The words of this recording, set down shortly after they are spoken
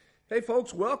Hey,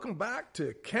 folks, welcome back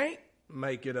to Can't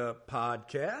Make It Up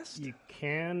podcast. You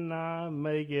cannot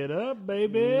make it up,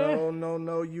 baby.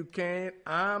 No, you can't.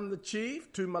 I'm the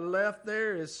Chief. To my left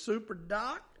there is Super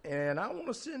Doc, and I want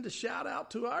to send a shout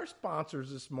out to our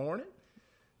sponsors this morning.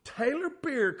 Taylor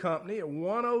Beer Company at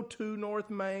 102 North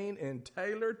Main in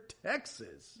Taylor,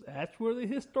 Texas. That's where the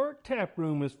historic tap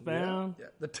room is found. Yeah.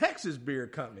 The Texas Beer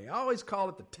Company. I always call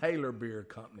it the Taylor Beer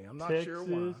Company. I'm not sure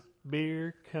why. Texas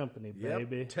Beer Company,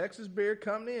 baby. Yep, Texas Beer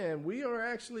Company, and we are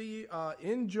actually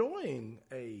enjoying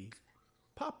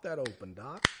pop that open,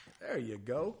 Doc. There you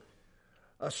go.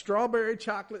 A strawberry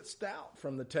chocolate stout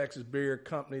from the Texas Beer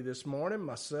Company this morning.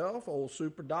 Myself, old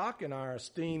Super Doc, and our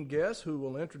esteemed guest, who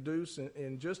we'll introduce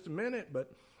in just a minute.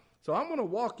 So I'm going to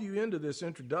walk you into this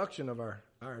introduction of our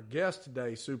guest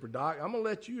today, Super Doc. I'm going to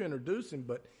let you introduce him,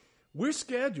 but we're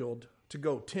scheduled to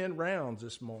go 10 rounds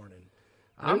this morning.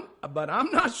 But I'm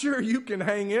not sure you can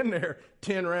hang in there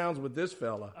 10 rounds with this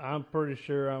fella. I'm pretty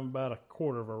sure I'm about a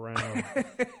quarter of a round.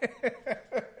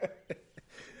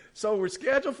 So we're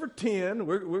scheduled for 10.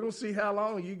 We're going to see how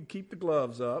long you can keep the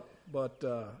gloves up. But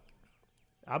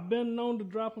I've been known to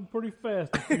drop them pretty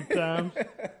fast a few times,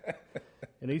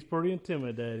 and he's pretty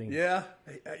intimidating. Yeah.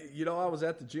 You know, I was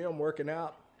at the gym working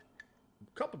out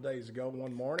a couple of days ago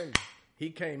one morning.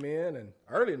 He came in, and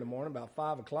early in the morning, about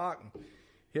 5 o'clock, and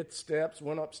hit the steps,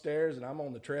 went upstairs, and I'm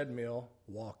on the treadmill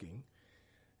walking.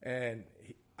 And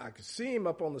I could see him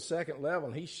up on the second level,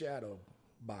 and he's shadow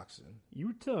boxing. You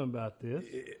were telling about this.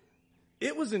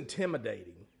 It was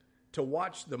intimidating to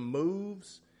watch the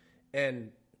moves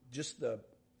and just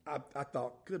I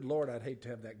thought, good Lord, I'd hate to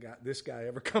have this guy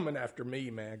ever coming after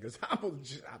me, man, because I'm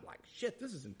like, shit,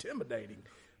 this is intimidating.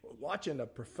 Watching a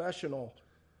professional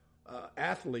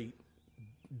athlete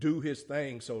do his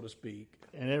thing, so to speak.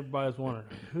 And everybody's wondering,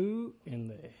 who in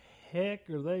the heck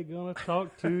are they going to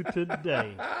talk to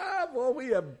today? Well, we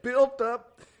have built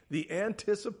up the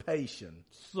anticipation.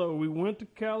 So we went to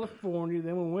California,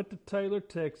 then we went to Taylor,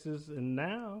 Texas, and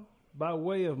now, by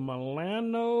way of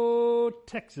Milano,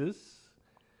 Texas,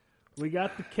 we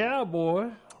got the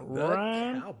cowboy,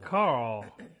 Ryan Carl,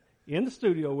 in the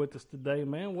studio with us today,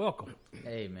 man. Welcome.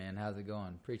 Hey, man. How's it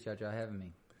going? Appreciate y'all having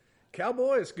me.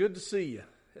 Cowboy, it's good to see you.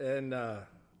 And,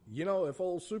 you know, if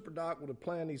old Super Doc would have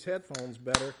planned these headphones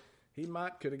better, he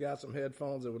could have got some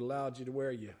headphones that would have allowed you to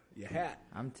wear your hat.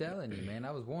 I'm telling you, man.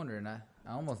 I was wondering. I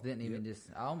almost didn't even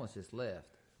I almost just left.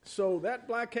 So that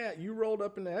black hat you rolled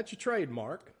up in there, that's your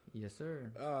trademark. Yes,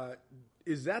 sir.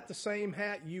 Is that the same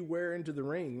hat you wear into the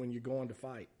ring when you're going to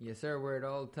fight? Yes, sir. Wear it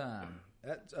all the time.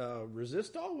 That's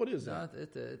Resistol? What is that?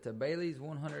 It's a Bailey's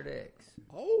 100X.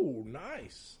 Oh,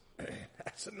 nice.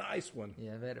 That's a nice one.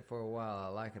 Yeah, I've had it for a while. I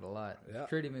like it a lot. Yeah. It's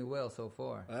treated me well so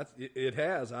far. It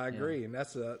has. I agree, and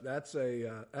that's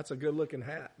a good looking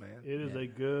hat, man. It is a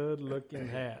good looking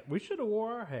hat. We should have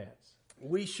wore our hats.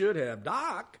 We should have,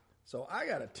 Doc. So I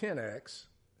got a 10X.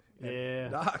 Yeah,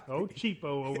 Doc, cheapo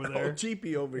over there. Old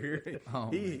cheapy over here.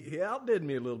 He outdid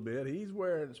me a little bit. He's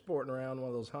sporting around one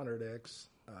of those 100X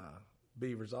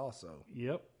Beavers also.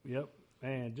 Yep.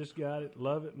 Man, just got it.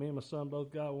 Love it. Me and my son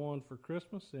both got one for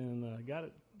Christmas, and got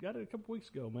it a couple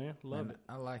weeks ago, man. Love it.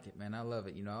 I like it, man. I love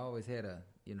it. You know, I always had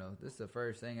this is the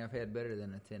first thing I've had better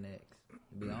than a 10X,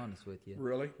 to be honest with you.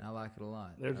 Really? I like it a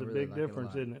lot. There's a big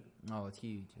difference, isn't it? Oh, it's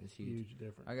huge. It's huge. Huge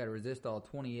difference. I got a Resistol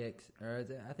 20X, or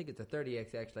I think it's a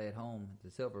 30X actually at home.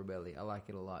 It's a silver belly. I like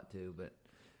it a lot too, but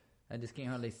I just can't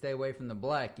hardly stay away from the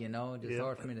black, you know. It's just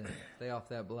hard for me to stay off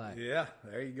that black. Yeah,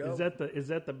 there you go. Is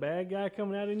that the bad guy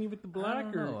coming out in you with the black?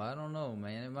 I don't know,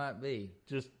 man. It might be.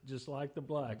 Just like the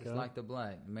black, like the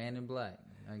black. Man in black,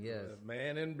 I guess.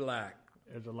 Man in black.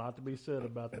 There's a lot to be said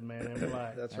about the man in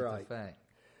black. That's right. A fact.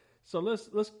 So let's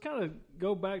kind of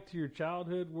go back to your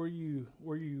childhood, where you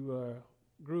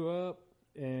grew up,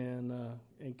 and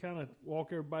kind of walk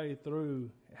everybody through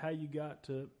how you got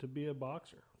to be a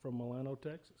boxer from Milano,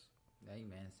 Texas. Hey,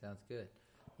 man, sounds good.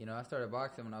 You know, I started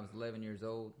boxing when I was 11 years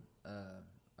old.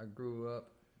 I grew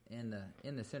up in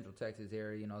the Central Texas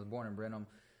area. You know, I was born in Brenham,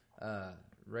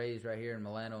 raised right here in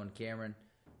Milano and Cameron,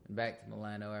 and back to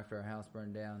Milano after our house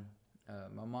burned down.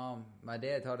 My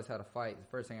dad taught us how to fight. The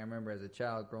first thing I remember as a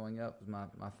child growing up was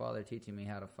my father teaching me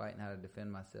how to fight and how to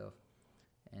defend myself.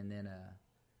 And then,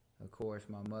 of course,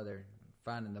 my mother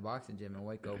finding the boxing gym in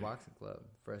Waco Boxing Club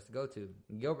for us to go to.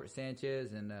 Gilbert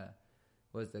Sanchez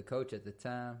was the coach at the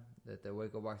time at the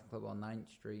Waco Boxing Club on 9th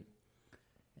Street.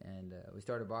 And we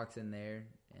started boxing there.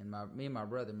 And me and my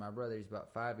brother, he's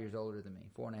about 5 years older than me,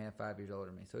 4.5, 5 years older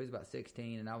than me. So he's about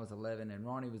 16 and I was 11. And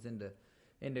Ronnie was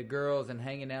into girls and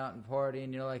hanging out and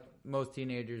partying, you know, like most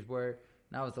teenagers were.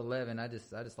 and I was 11. I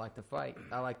just like to fight.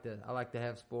 I like to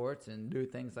have sports and do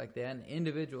things like that, and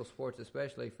individual sports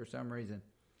especially for some reason.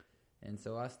 And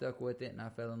so I stuck with it, and I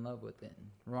fell in love with it. And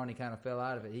Ronnie kind of fell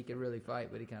out of it. He could really fight,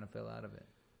 but he kind of fell out of it.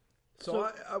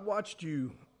 So I watched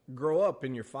you grow up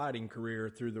in your fighting career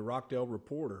through the Rockdale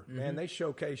Reporter. Mm-hmm. Man, they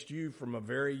showcased you from a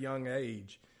very young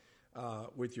age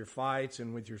with your fights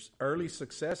and with your early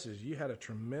successes. You had a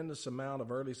tremendous amount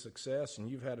of early success, and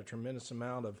you've had a tremendous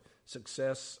amount of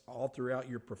success all throughout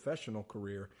your professional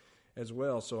career as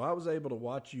well. So I was able to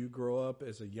watch you grow up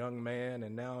as a young man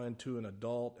and now into an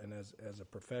adult and as a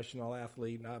professional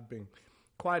athlete, and I've been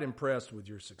quite impressed with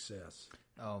your success.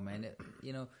 Oh, man.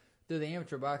 Through the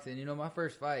amateur boxing, my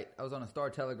first fight, I was on a Star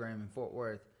Telegram in Fort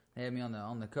Worth. They had me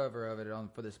on the cover of it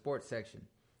for the sports section.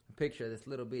 A picture of this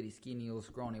little bitty, skinny, old,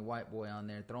 scrawny white boy on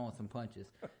there throwing some punches.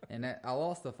 And I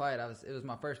lost the fight. It was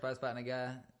my first fight. I was fighting a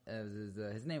guy.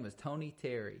 His name was Tony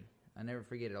Terry. I never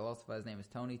forget it. I lost the fight. His name was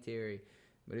Tony Terry.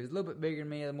 But he was a little bit bigger than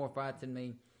me, had more fights than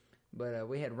me. But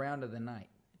we had round of the night.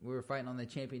 We were fighting on the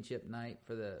championship night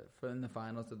in the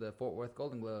finals of the Fort Worth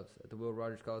Golden Gloves at the Will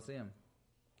Rogers Coliseum.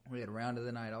 We had round of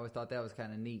the night. I always thought that was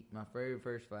kind of neat. My very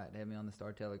first fight had me on the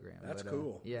Star Telegram. That's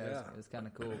cool. Yeah. It was kind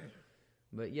of cool.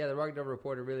 But yeah, the Rockdale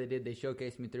Reporter really did. They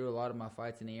showcased me through a lot of my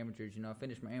fights in the amateurs. I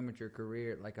finished my amateur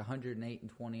career at like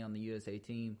 108-20 on the USA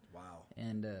team. Wow.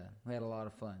 And we had a lot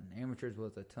of fun. Amateurs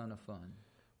was a ton of fun.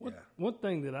 One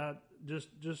thing that I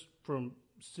just from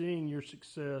seeing your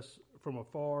success from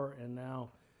afar and now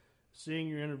seeing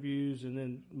your interviews and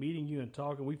then meeting you and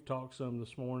talking, we've talked some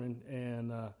this morning,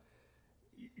 and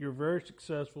you're very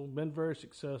successful, been very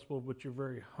successful, but you're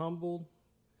very humbled,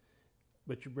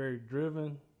 but you're very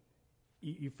driven.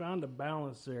 You found a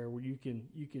balance there where you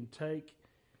can take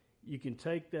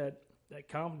that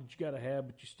confidence you got to have,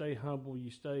 but you stay humble,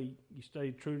 you stay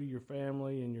true to your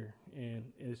family, and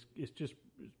it's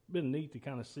been neat to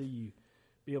kind of see you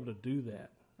be able to do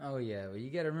that. Oh yeah, well,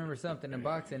 you got to remember something. In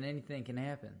boxing, anything can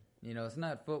happen. It's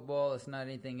not football. It's not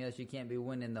anything else. You can't be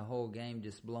winning the whole game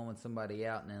just blowing somebody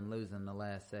out and then losing the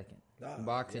last second. In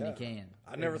boxing, you can.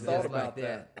 I never thought about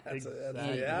like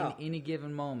that. Any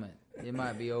given moment, it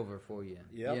might be over for you.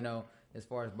 Yep. As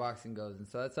far as boxing goes. And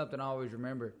so that's something I always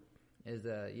remember is,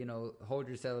 hold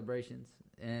your celebrations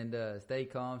and stay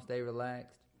calm, stay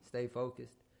relaxed, stay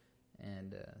focused.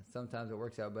 And sometimes it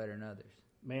works out better than others.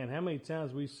 Man, how many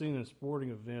times we've seen in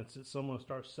sporting events that someone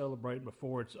starts celebrating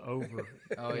before it's over?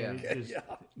 Oh yeah,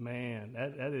 man,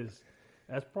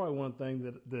 that's probably one thing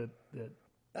that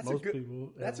most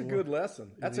people. That's a good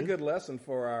lesson. That's a good lesson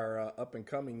for our up and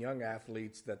coming young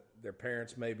athletes that their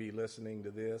parents may be listening to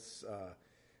this.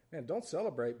 Man, don't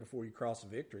celebrate before you cross the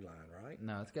victory line, right?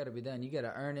 No, it's got to be done. You got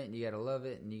to earn it, and you got to love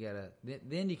it, and you got to.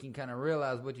 Then you can kind of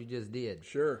realize what you just did.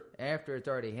 Sure. After it's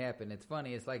already happened, it's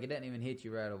funny. It's like it doesn't even hit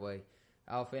you right away.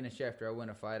 I'll finish after I win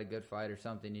a fight, a good fight or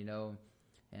something,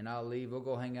 and I'll leave. We'll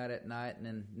go hang out at night, and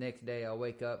then next day I'll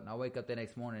wake up, and I'll wake up the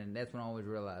next morning, and that's when I always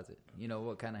realize it.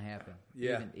 What kind of happened.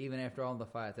 Yeah. Even after all the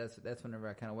fights, that's whenever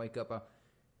I kind of wake up.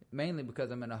 Mainly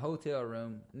because I'm in a hotel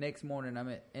room. Next morning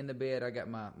I'm in the bed. I got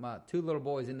my two little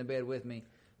boys in the bed with me.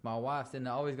 My wife's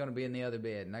always going to be in the other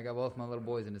bed, and I got both my little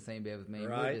boys in the same bed with me.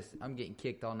 Right. I'm getting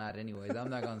kicked all night anyways. I'm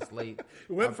not going to sleep.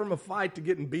 Went from a fight to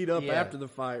getting beat up after the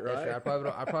fight, right? That's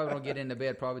right. I probably don't get into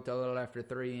bed probably till a little after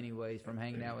 3 anyways from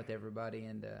hanging out with everybody.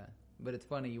 And but it's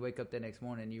funny, you wake up the next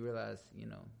morning and you realize,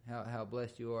 how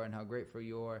blessed you are and how grateful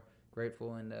you are.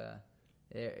 And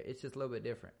it's just a little bit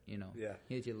different, Yeah.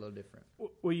 Hits you a little different.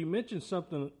 Well, you mentioned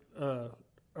something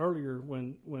earlier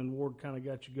when Ward kind of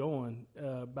got you going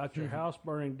about your house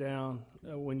burning down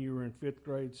when you were in 5th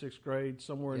grade, 6th grade,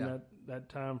 somewhere in that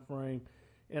time frame.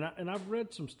 And I've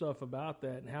read some stuff about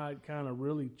that and how it kind of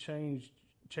really changed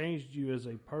you as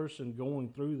a person going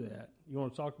through that. You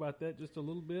want to talk about that just a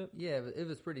little bit? Yeah, it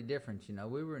was pretty different.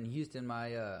 We were in Houston.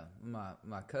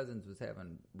 My cousins was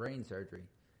having brain surgery,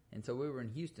 and so we were in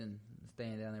Houston,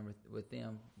 staying down there with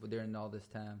them during all this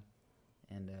time,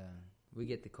 and we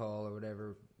get the call or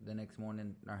whatever the next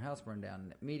morning. Our house burned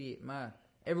down.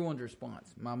 Everyone's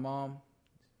response. My mom,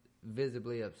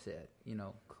 visibly upset,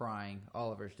 crying.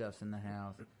 All of her stuff's in the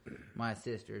house. My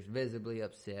sisters, visibly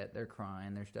upset. They're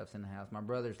crying. Their stuff's in the house. My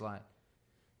brother's like,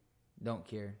 don't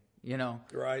care,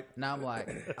 Right. Now I'm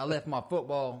like, I left my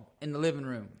football in the living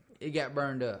room. It got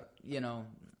burned up,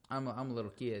 I'm a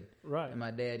little kid. Right. And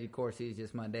my dad, of course, he's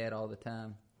just my dad all the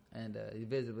time. And he's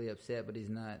visibly upset, but he's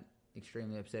not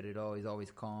extremely upset at all. He's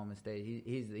always calm and steady.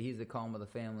 He's the calm of the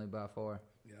family by far.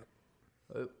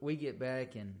 Yep. We get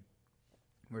back and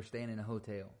we're staying in a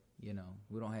hotel.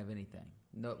 We don't have anything.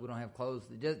 No, we don't have clothes.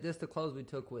 Just the clothes we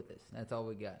took with us. That's all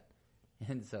we got.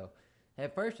 And so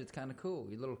at first it's kind of cool.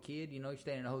 You're a little kid, you're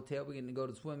staying in a hotel, we're getting to go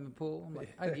to the swimming pool. I'm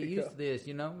like, I get used to this,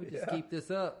 we just keep this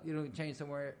up, change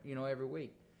somewhere, every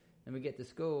week. And we get to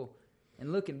school,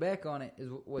 and looking back on it is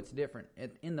what's different.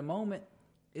 In the moment,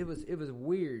 it was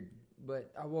weird,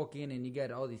 but I walk in and you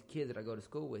got all these kids that I go to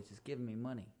school with just giving me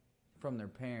money from their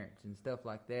parents and stuff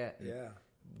like that. And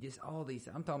just all these,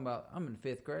 I'm talking about, I'm in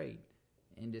 5th grade,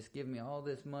 and just giving me all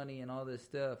this money and all this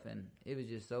stuff, and it was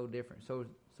just so different, so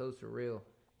surreal.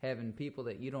 Having people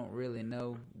that you don't really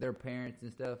know, their parents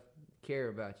and stuff, care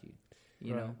about you,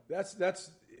 you know? That's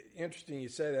interesting you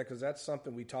say that, because that's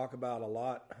something we talk about a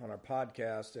lot on our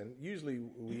podcast, and usually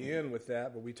we end with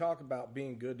that, but we talk about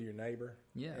being good to your neighbor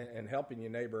and helping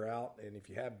your neighbor out, and if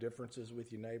you have differences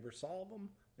with your neighbor, solve them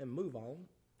and move on.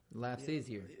 Life's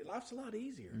easier. Life's a lot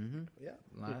easier. Mm-hmm.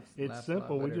 Yeah. It's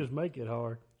simple. We just make it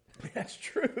hard. That's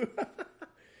true.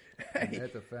 Hey,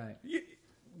 that's a fact.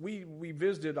 We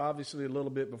visited, obviously, a little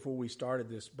bit before we started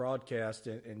this broadcast,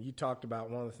 and you talked about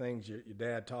one of the things your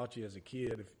dad taught you as a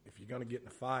kid. If you're going to get in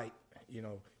a fight,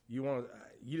 you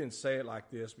didn't say it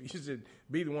like this, but you said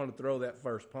be the one to throw that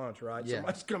first punch, right? Yeah.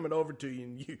 Somebody's coming over to you,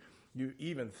 and you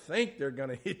even think they're going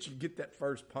to hit you, get that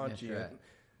first punch in. Right.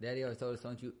 Daddy always told us,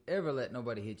 don't you ever let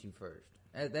nobody hit you first.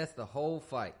 That's the whole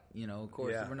fight. Of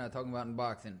course, we're not talking about in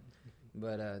boxing.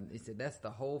 But he said that's the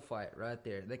whole fight right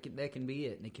there. That can be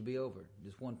it, and it can be over.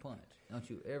 Just one punch. Don't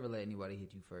you ever let anybody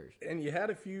hit you first. And you had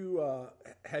a few.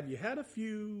 Have you had a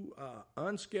few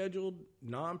unscheduled,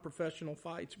 non-professional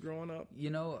fights growing up?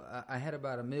 I had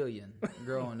about 1 million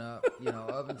growing up.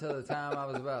 Up until the time I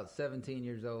was about 17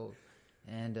 years old,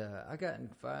 and I got in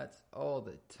fights all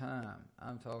the time.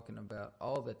 I'm talking about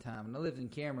all the time. And I lived in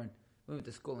Cameron. We went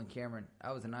to school in Cameron.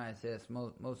 I was in ISS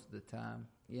most of the time.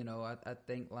 I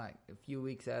think like a few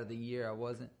weeks out of the year I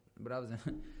wasn't, but I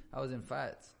was in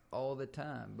fights all the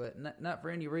time. But not for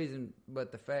any reason,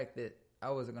 but the fact that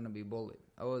I wasn't going to be bullied.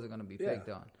 I wasn't going to be picked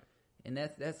on, and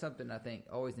that's something I think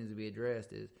always needs to be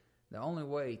addressed. Is the only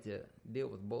way to deal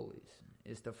with bullies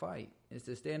is to fight. Is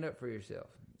to stand up for yourself.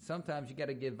 Sometimes you got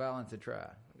to give violence a try.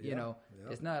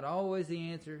 It's not always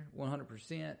the answer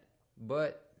 100%,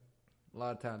 but a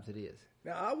lot of times it is.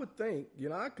 Now, I would think,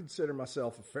 I consider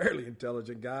myself a fairly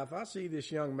intelligent guy. If I see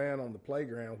this young man on the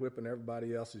playground whipping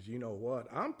everybody else's you-know-what,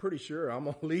 I'm pretty sure I'm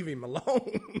going to leave him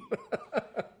alone.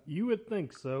 You would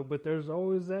think so, but there's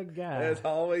always that guy. There's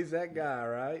always that guy,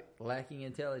 right? Lacking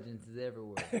intelligence is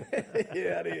everywhere.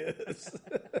 Yeah, it is.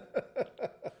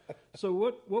 So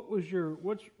what was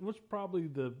what's probably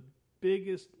the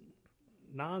biggest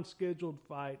non-scheduled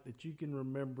fight that you can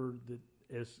remember that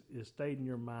has stayed in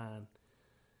your mind?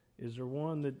 Is there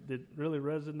one that really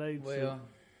resonates? Well,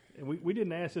 and we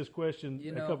didn't ask this question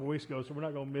a couple weeks ago, so we're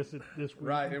not going to miss it this week.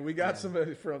 Right, and we got some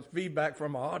feedback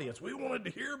from our audience. We wanted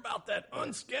to hear about that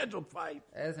unscheduled fight.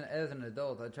 As an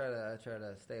adult, I try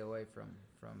to stay away from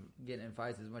getting in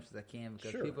fights as much as I can,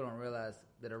 because people don't realize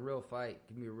that a real fight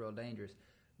can be real dangerous.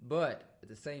 But at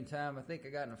the same time, I think I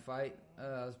got in a fight.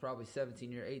 I was probably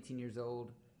 18 years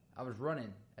old. I was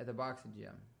running at the boxing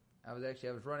gym. I was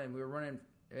running. We were running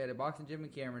at a boxing gym in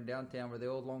Cameron downtown where the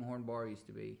old Longhorn Bar used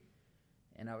to be.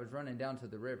 And I was running down to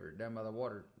the river, down by the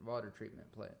water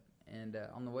treatment plant. And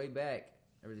on the way back,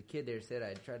 there was a kid there who said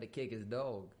I tried to kick his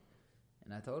dog.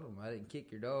 And I told him, I didn't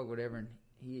kick your dog, whatever. And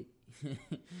he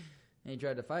he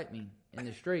tried to fight me in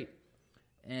the street.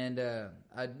 And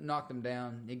I knocked him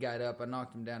down. He got up. I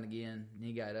knocked him down again. And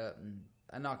he got up. And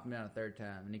I knocked him down a third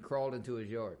time. And he crawled into his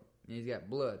yard. And he's got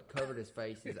blood covered his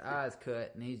face. His eyes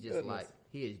cut. And he's just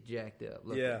he is jacked up.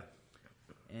 Looking. Yeah.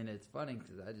 And it's funny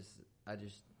because I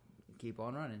just keep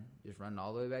on running. Just running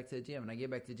all the way back to the gym. And I get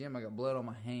back to the gym. I got blood on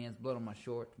my hands, blood on my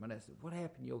shorts. My dad said, "What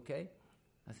happened? You okay?"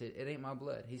 I said, "It ain't my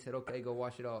blood." He said, "Okay, go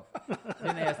wash it off."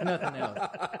 Didn't ask nothing else.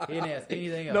 He didn't ask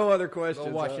anything else. No other questions.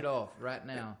 Go wash it off right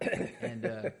now. And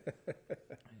the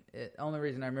only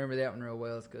reason I remember that one real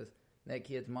well is because that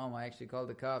kid's mama actually called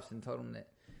the cops and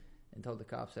told the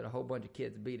cops that a whole bunch of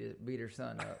kids beat her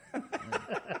son up.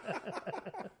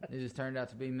 It just turned out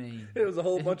to be me. It was a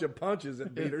whole bunch of punches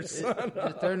that beat her son up. It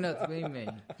just turned out to be me.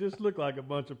 Just looked like a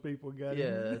bunch of people got Yeah,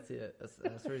 in. that's it.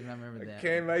 That's the reason I remember that.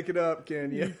 Can't make it up,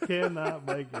 can you? You cannot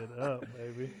make it up,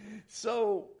 baby.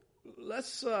 So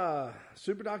let's,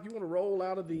 Super Doc, you want to roll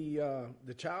out of the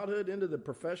childhood into the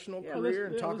professional career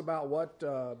and talk about what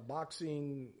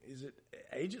boxing, is it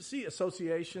agency,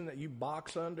 association that you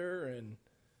box under? And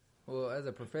well, as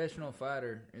a professional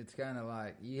fighter, it's kind of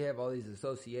like you have all these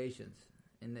associations,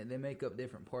 and they make up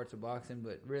different parts of boxing,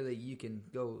 but really you can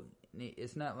go,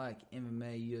 it's not like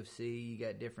MMA, UFC, you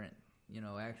got different,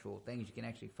 actual things you can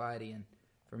actually fight in.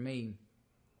 For me,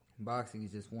 boxing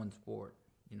is just one sport.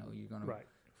 You're going to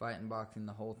fighting, boxing,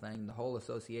 the whole thing, the whole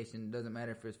association. It doesn't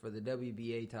matter if it's for the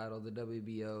WBA title, the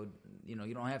WBO. You know,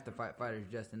 you don't have to fight fighters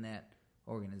just in that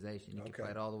organization. You can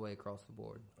fight all the way across the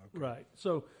board. Okay. Right.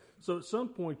 So at some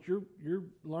point you're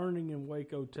learning in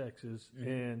Waco, Texas,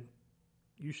 and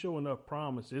you show enough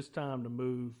promise. It's time to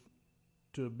move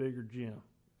to a bigger gym.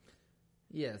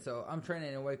 Yeah. So I'm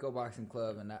training in Waco Boxing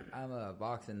Club, and I'm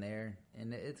boxing there,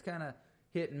 and it's kind of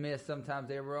hit and miss sometimes.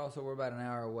 We're about an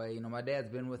hour away. You know, my dad's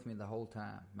been with me the whole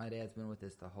time. My dad's been with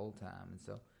us the whole time, and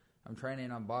so I'm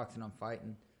training, I'm boxing, I'm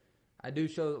fighting. I do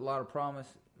show a lot of promise,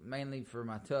 mainly for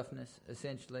my toughness,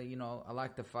 essentially. You know, I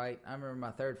like to fight. I remember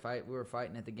my third fight, we were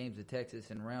fighting at the Games of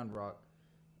Texas in Round Rock,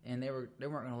 and they weren't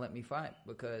going to let me fight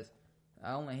because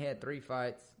I only had 3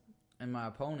 fights, and my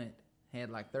opponent had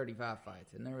like 35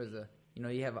 fights. And there was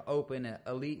you have an open,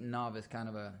 elite, and novice kind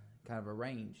of a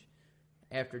range.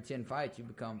 After 10 fights, you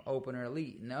become open or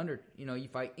elite. And you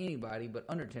fight anybody, but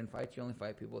under 10 fights, you only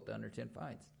fight people with the under 10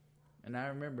 fights. And I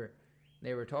remember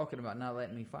they were talking about not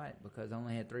letting me fight because I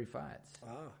only had 3 fights.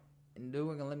 And they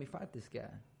weren't going to let me fight this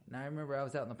guy. And I remember I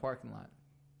was out in the parking lot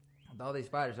with all these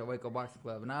fighters at Waco Boxing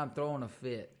Club, and I'm throwing a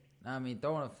fit.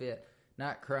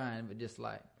 Not crying, but just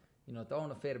like,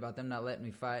 throwing a fit about them not letting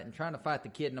me fight and trying to fight the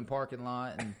kid in the parking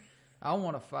lot. And I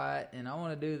want to fight, and I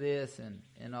want to do this,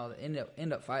 and all that.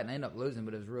 End up fighting. I ended up losing,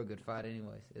 but it was a real good fight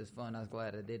anyways. It was fun. I was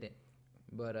glad I did it.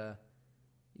 But,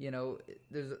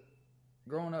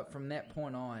 growing up from that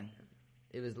point on,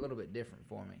 it was a little bit different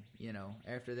for me.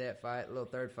 After that fight, a little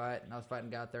third fight, and I was fighting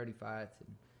a guy 30 fights.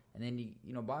 And then,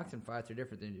 boxing fights are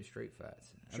different than just street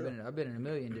fights. Sure. I've been in a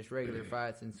million just regular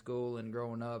fights in school and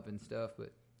growing up and stuff,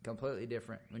 but completely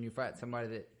different when you fight somebody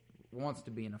that wants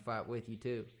to be in a fight with you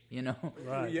too,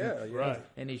 Right. Yeah. Right.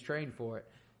 And he's trained for it.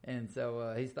 And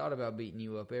so he's thought about beating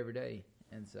you up every day.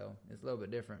 And so it's a little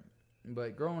bit different.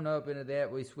 But growing up into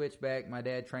that, we switched back. My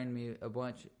dad trained me a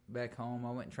bunch back home.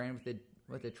 I went and trained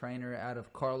with a trainer out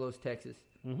of Carlos, Texas,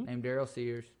 named Daryl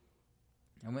Sears.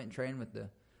 I went and trained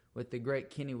with the great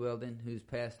Kenny Weldon, who's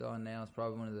passed on now. Is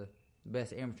probably one of the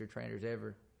best amateur trainers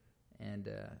ever, and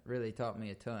really taught me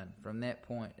a ton. From that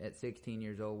point, at 16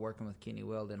 years old, working with Kenny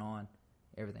Weldon on,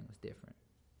 everything was different.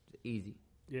 It was easy.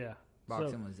 Yeah.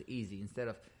 Boxing was easy. Instead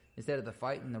of the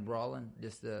fighting, the brawling,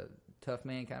 just the tough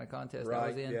man kind of contest I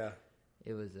was in. Yeah.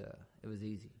 It was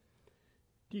easy.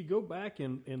 Do you go back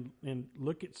and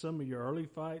look at some of your early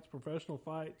fights, professional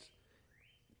fights,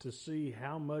 to see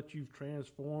how much you've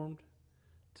transformed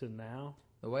to now?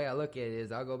 The way I look at it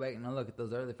is I'll go back and I look at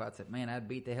those early fights and, man, I'd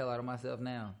beat the hell out of myself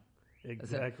now.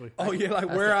 Exactly.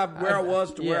 Where I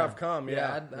was to where I've come.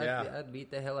 I'd beat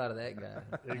the hell out of that guy.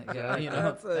 Exactly.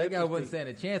 That guy wouldn't stand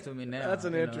a chance with me now. That's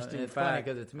an interesting it's fact.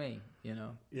 because it's me,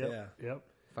 Yep.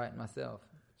 fighting myself.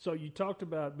 So you talked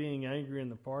about being angry in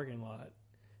the parking lot.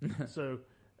 So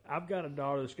I've got a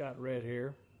daughter that's got red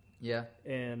hair. Yeah.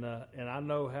 And I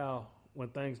know how when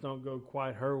things don't go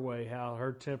quite her way, how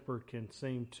her temper can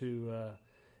seem to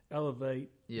elevate.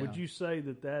 Yeah. Would you say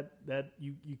that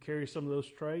you carry some of those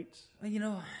traits?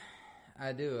 Well,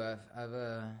 I do. I've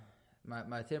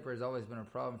my temper has always been a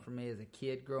problem for me as a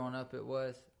kid growing up. It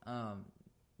was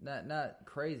not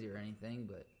crazy or anything,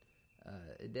 but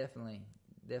it definitely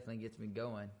gets me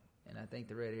going, and I think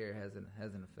the red hair has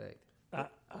an effect.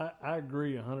 I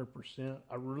agree 100%.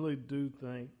 I really do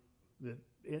think that,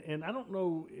 and I don't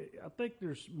know, I think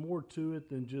there's more to it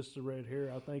than just the red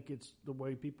hair. I think it's the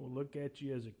way people look at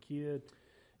you as a kid.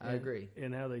 I agree.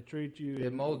 And how they treat you.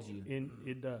 It molds you. And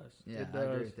it does. Yeah, it does.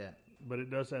 I agree with that. But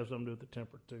it does have something to do with the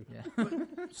temper, too.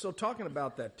 Yeah. So talking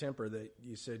about that temper that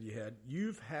you said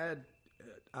you've had,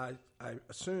 I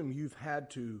assume you've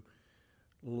had to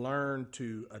learn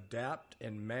to adapt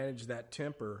and manage that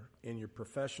temper in your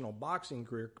professional boxing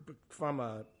career. From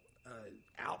a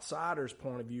outsider's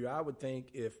point of view, I would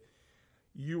think if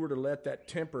you were to let that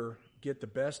temper get the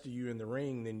best of you in the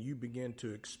ring, then you begin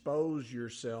to expose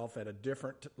yourself at a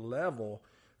different level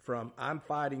from I'm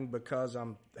fighting because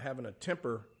I'm having a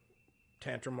temper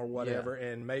tantrum or whatever,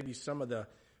 and maybe some of the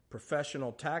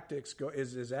professional tactics go.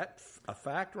 Is that a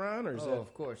fact, Ron? Or is that...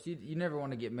 of course. You never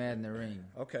want to get mad in the ring.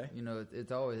 Okay.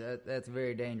 It's always that's a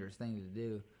very dangerous thing to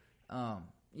do.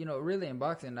 Really in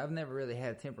boxing, I've never really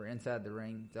had temper inside the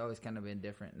ring. It's always kind of been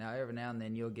different. Now, every now and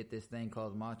then, you'll get this thing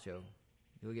called macho.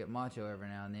 You'll get macho every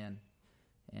now and then.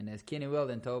 And as Kenny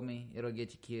Weldon told me, it'll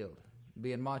get you killed.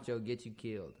 Being macho gets you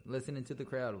killed. Listening to the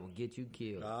crowd will get you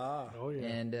killed. Oh, yeah.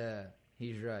 And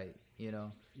he's right,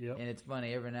 Yep. And it's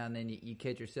funny, every now and then you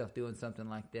catch yourself doing something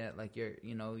like that. Like you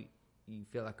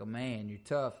feel like a man. You're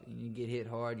tough. And you get hit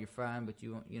hard. You're fine, but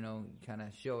you kind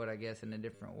of show it, I guess, in a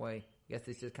different way. I guess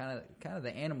it's just kind of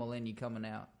the animal in you coming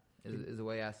out is the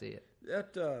way I see it.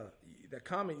 that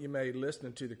comment you made,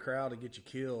 listening to the crowd to get you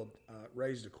killed,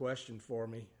 raised a question for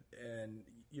me. And,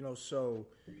 so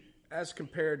as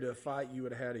compared to a fight you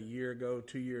would have had a year ago,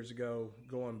 2 years ago,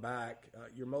 going back,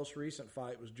 your most recent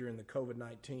fight was during the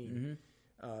COVID-19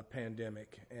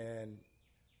 pandemic, and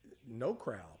no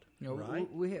crowd, right?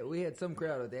 We had some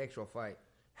crowd at the actual fight.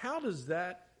 How does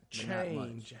that But not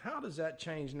change? How does that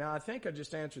change? Now, I think I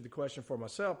just answered the question for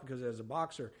myself, because as a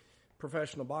boxer,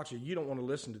 professional boxer, you don't want to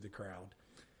listen to the crowd.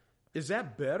 Is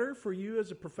that better for you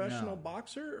as a professional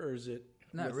boxer, or is it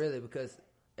Not really, because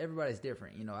everybody's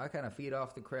different. I kind of feed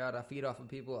off the crowd. I feed off of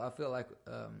people. I feel like,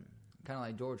 kind of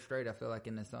like George Strait, I feel like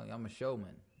in this song, I'm a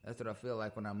showman. That's what I feel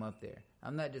like when I'm up there.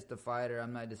 I'm not just a fighter.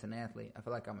 I'm not just an athlete. I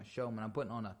feel like I'm a showman. I'm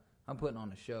putting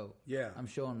on a show. Yeah. I'm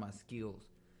showing my skills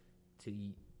to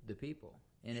the people.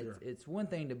 And Sure. it's one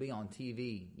thing to be on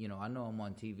TV. I know I'm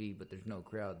on TV, but there's no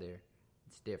crowd there.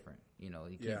 It's different. You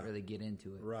can't really get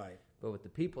into it. right? But with the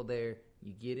people there,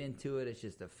 you get into it. It's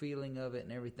just a feeling of it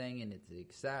and everything, and it's the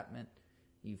excitement.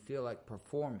 You feel like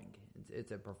performing. It's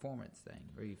a performance thing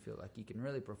where you feel like you can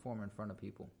really perform in front of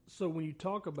people. So when you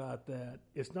talk about that,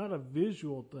 it's not a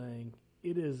visual thing.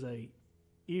 It is a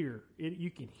ear.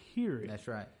 You can hear it. That's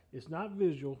right. It's not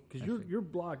visual because you're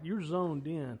blocked. You're zoned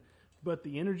in. But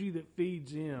the energy that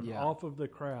feeds in off of the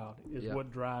crowd is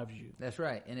what drives you. That's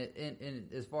right. And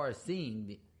as far as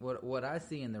seeing what I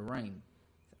see in the ring,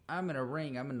 I'm in a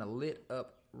ring. I'm in a lit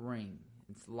up ring.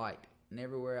 It's light, and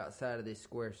everywhere outside of this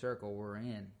square circle we're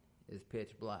in is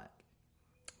pitch black.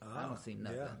 I don't see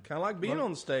nothing. Yeah, kind of like being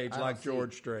on stage, I don't like see-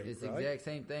 George Strait. It's right? the exact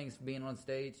same thing as being on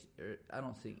stage. I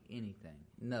don't see anything,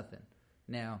 nothing.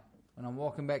 Now, when I'm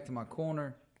walking back to my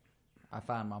corner, I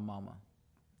find my mama.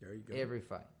 There you go. Every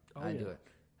fight, I do it.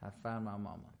 I find my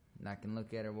mama, and I can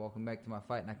look at her walking back to my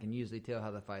fight, and I can usually tell how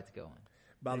the fight's going.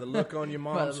 By the look on your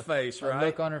mom's face, The right?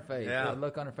 look on her face. Yeah. The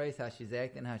look on her face, how she's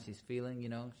acting, how she's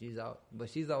feeling. But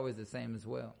she's always the same as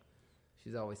well.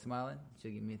 She's always smiling.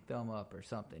 She'll give me a thumb up or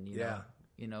something.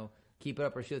 You know, keep it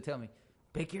up, or she'll tell me,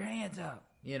 pick your hands up.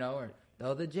 Or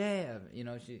throw the jab.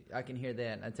 I can hear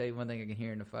that. And I tell you one thing I can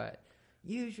hear in the fight: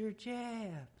 use your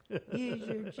jab. Use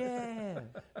your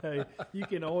jab. Hey, you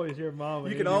can always hear Mama.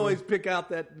 You can always pick out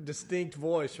that distinct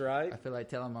voice, right? I feel like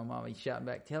telling my mom, he's shouting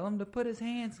back, tell him to put his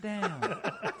hands down.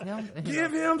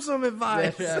 Give him some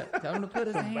advice. That's right. Tell him to put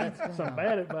his hands down. some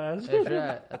bad advice. That's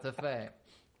right. That's a fact.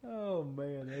 Oh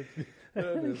man,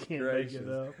 That you is can't gracious. make it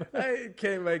up. Hey,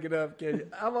 can't make it up, can you?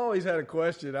 I've always had a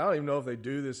question. I don't even know if they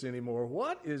do this anymore.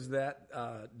 What is that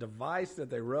device that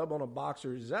they rub on a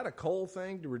boxer? Is that a cold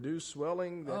thing to reduce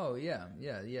swelling? Oh yeah.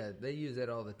 They use that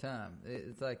all the time.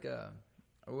 It's like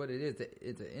what it is.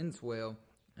 It's an inswell,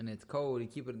 and it's cold. You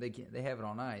keep it. They have it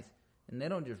on ice, and they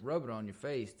don't just rub it on your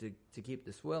face to keep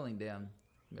the swelling down.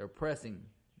 They're pressing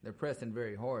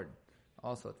very hard.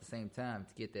 Also at the same time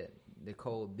to get the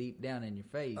cold deep down in your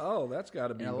face. Oh, that's got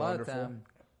to be And a wonderful. lot of time,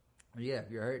 yeah, if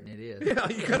you're hurting, it is. Yeah,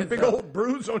 you got a big old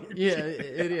bruise on your Yeah, cheek.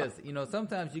 it is.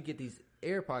 Sometimes you get these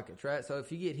air pockets, right? So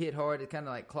if you get hit hard, it kind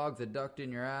of like clogs a duct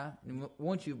in your eye. And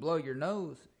once you blow your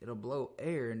nose, it'll blow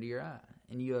air into your eye.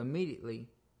 And you immediately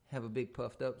have a big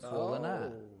puffed up, swollen eye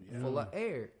full of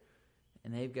air.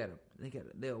 And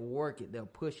they'll work it. They'll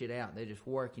push it out. They're just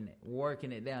working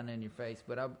it down in your face.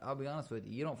 But I'll be honest with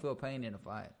you. You don't feel pain in a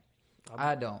fight.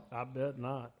 I don't. I bet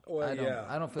not. Well, I don't. yeah.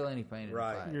 I don't feel any pain in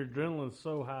Right. a fight. Your adrenaline's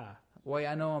so high. Way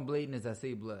I know I'm bleeding is I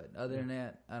see blood. Other than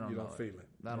that, I don't You know. don't feel it.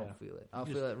 I don't feel it. I'll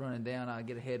feel it running down. I'll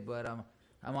get a headbutt.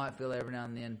 I might feel it every now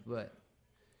and then, but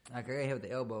like I got hit with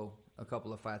the elbow a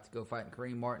couple of fights ago, fighting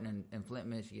Kareem Martin in Flint,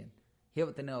 Michigan. Hit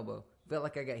with an elbow. Felt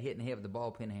like I got hit in the head with a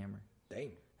ball pin hammer.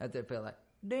 Dang. That's what it felt like.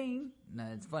 Ding. Now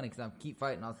it's funny because I keep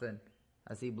fighting. All of a sudden,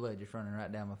 I see blood just running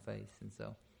right down my face, and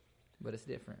so, but it's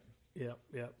different. Yep.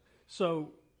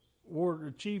 So, Ward,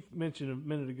 the Chief mentioned a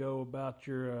minute ago about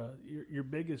your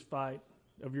biggest fight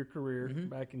of your career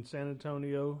back in San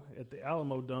Antonio at the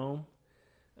Alamo Dome,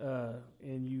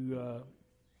 and you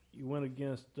went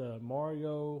against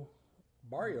Mario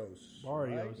Barrios.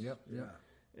 Barrios. Right? Yep.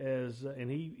 and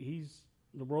he's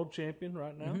the world champion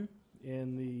right now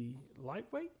in the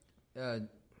lightweight,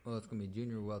 Well, it's gonna be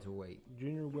junior welterweight,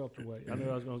 junior welterweight. I knew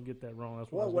I was going to get that wrong.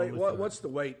 That's why I What was weight? gonna look What's the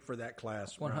weight for that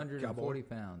class? 140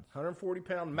 pounds 140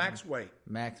 pound max weight.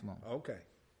 maximum. Okay.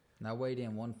 And I weighed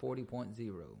in 140.0,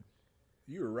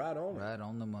 You were right on it. right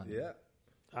on the money. Yeah.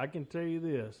 I can tell you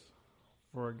this,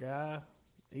 for a guy,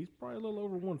 he's probably a little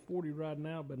over 140 right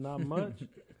now, but not much.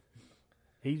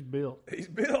 He's built. He's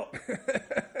built.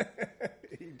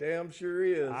 damn sure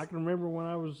is. I can remember when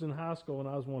I was in high school and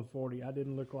I was 140. I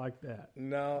didn't look like that.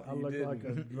 No, I you looked didn't. like a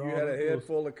You had a drawn-up head little-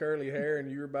 full of curly hair,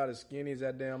 and you were about as skinny as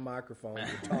that damn microphone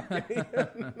you're talking.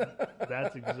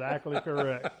 That's exactly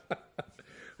correct.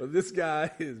 Well, this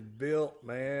guy is built,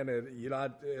 man, and you know,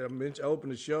 I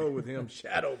opened the show with him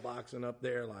shadow boxing up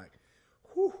there, like,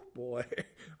 whew, boy,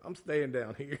 I'm staying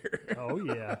down here. Oh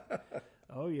yeah,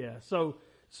 oh yeah. So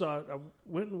I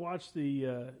went and watched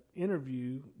the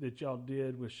interview that y'all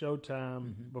did with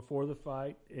Showtime before the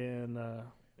fight, and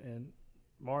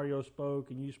Mario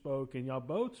spoke and you spoke and y'all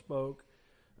both spoke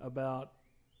about.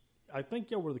 I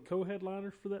think y'all were the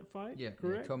co-headliners for that fight. Yeah,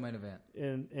 correct. Co-main event.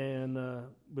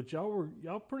 But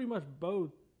y'all pretty much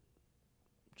both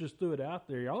just threw it out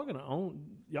there. Y'all are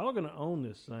gonna own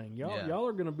this thing. Y'all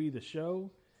are gonna be the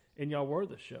show, and y'all were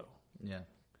the show. Yeah.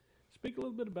 Speak a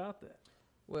little bit about that.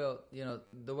 Well, you know,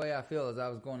 the way I feel as I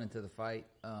was going into the fight,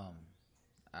 I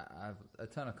have a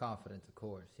ton of confidence, of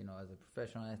course. You know, as a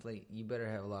professional athlete, you better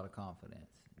have a lot of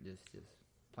confidence. Just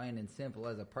plain and simple.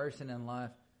 As a person in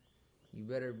life, you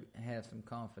better have some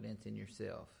confidence in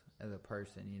yourself as a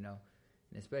person, you know,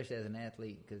 and especially as an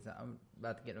athlete, because I'm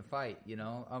about to get in a fight, you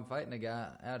know. I'm fighting a guy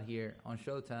out here on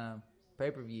Showtime,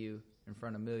 pay-per-view, in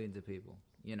front of millions of people,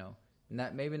 you know.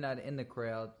 Maybe not in the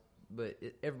crowd, but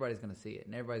everybody's going to see it,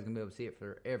 and everybody's going to be able to see it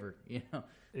forever, you know.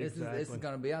 This is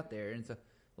going to be out there, and so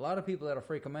a lot of people that'll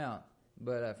freak them out,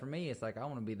 but for me, it's like I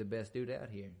want to be the best dude out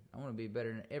here. I want to be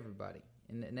better than everybody,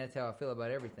 and that's how I feel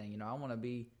about everything, you know.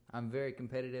 I'm very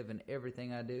competitive in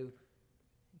everything I do.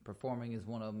 Performing is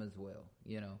one of them as well,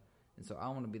 you know. And so I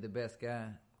want to be the best guy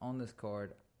on this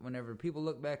card. Whenever people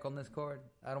look back on this card,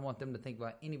 I don't want them to think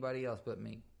about anybody else but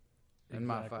me in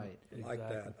my fight. I like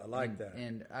that. I like that.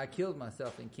 And I killed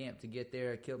myself in camp to get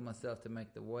there. I killed myself to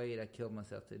make the weight. I killed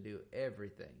myself to do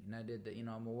everything. And I did that. You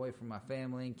know, I'm away from my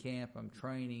family in camp. I'm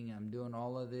training. I'm doing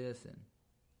all of this.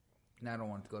 And I don't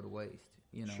want it to go to waste.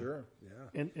 You know? Sure,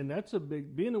 yeah. And that's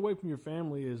being away from your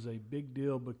family is a big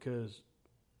deal because,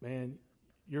 man,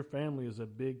 your family is a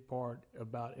big part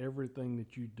about everything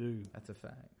that you do. That's a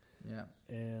fact. Yeah.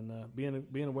 And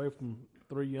being away from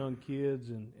 3 young kids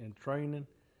and training,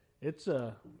 it's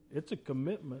a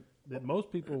commitment that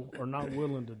most people are not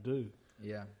willing to do.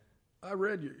 Yeah. I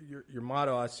read your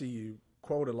motto. I see you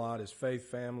quote a lot is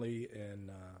faith, family, and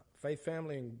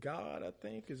God. I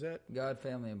think is that God,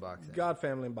 family, and boxing. God,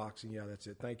 family, and boxing. Yeah, that's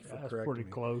it. Thank you for That's correcting pretty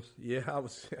me. close. Yeah, I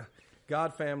was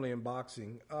God, family, and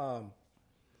boxing.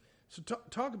 So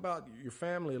talk about your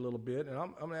family a little bit, and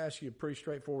I'm going to ask you a pretty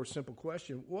straightforward, simple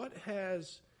question. What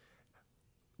has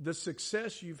the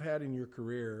success you've had in your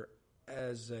career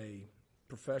as a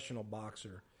professional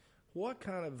boxer, what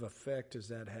kind of effect has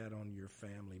that had on your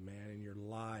family, man, in your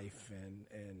life,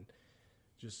 and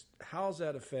just how's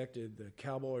that affected the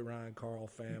Cowboy Ryan Carl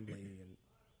family? And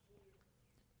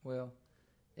Well,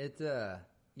 it's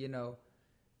you know,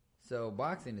 so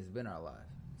boxing has been our life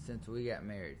since we got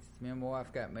married. Since me and my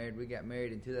wife got married, we got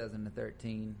married in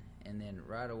 2013, and then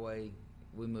right away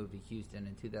we moved to Houston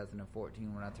in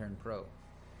 2014 when I turned pro.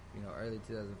 You know, early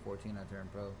 2014 I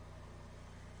turned pro,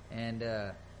 and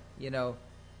you know,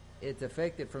 it's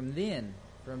affected from then,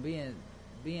 from being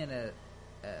a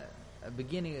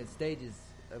beginning of stages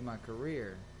of my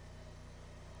career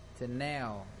to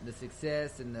now, the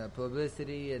success and the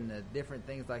publicity and the different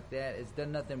things like that, it's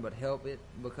done nothing but help it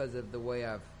because of the way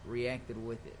I've reacted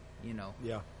with it, you know.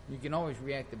 yeah, You can always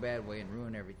react the bad way and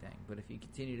ruin everything, but if you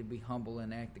continue to be humble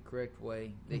and act the correct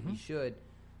way that you should,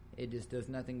 it just does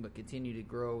nothing but continue to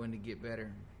grow and to get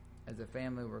better. As a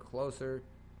family, we're closer.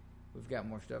 We've got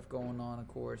more stuff going on, of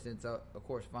course. It's of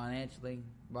course, financially,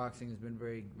 boxing has been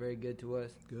very, very good to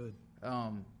us. good.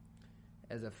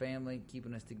 As a family,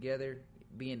 keeping us together.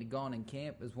 Being gone in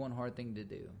camp is one hard thing to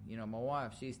do. You know, my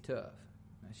wife, she's tough.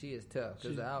 She is tough.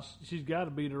 She's got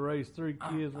to be to raise 3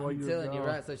 kids while I'm you're telling gone. you,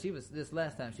 right? So this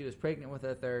last time, she was pregnant with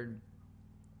her third.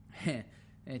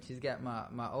 And she's got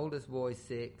my oldest boy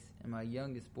 6, and my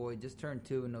youngest boy just turned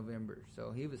 2 in November.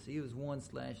 So he was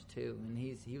 1/2, and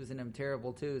he was in them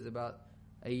terrible 2s about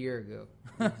a year ago.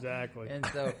 Exactly. And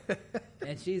so,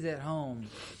 and she's at home.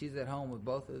 She's at home with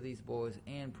both of these boys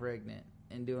and pregnant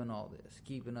and doing all this,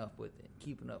 keeping up with it.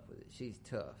 She's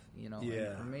tough, you know. Yeah.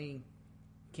 And for me,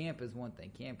 camp is one thing.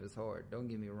 Camp is hard. Don't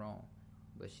get me wrong,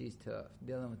 but she's tough.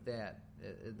 Dealing with that,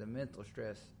 the mental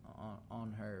stress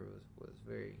on her was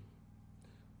very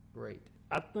great.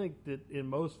 I think that in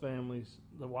most families,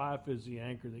 the wife is the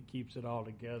anchor that keeps it all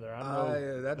together. I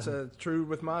know That's true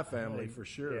with my family for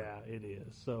sure. Yeah, it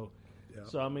is. So, Yeah.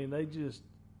 so I mean, they just,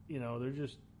 you know, they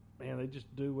just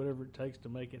do whatever it takes to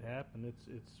make it happen.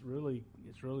 It's really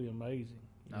amazing.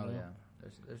 you Oh know? yeah,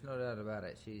 There's no doubt about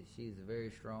it. She's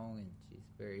very strong and she's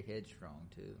very headstrong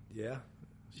too. Yeah.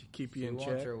 She keep you She in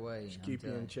wants check. her way. She I'm keep you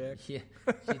in telling check. Yeah,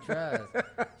 she tries.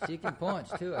 She can punch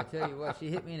too. I tell you what, she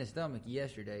hit me in the stomach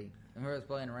yesterday. I was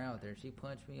playing around with her. She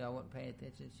punched me. I wasn't paying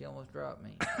attention. She almost dropped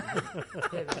me.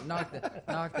 knocked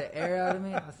the air out of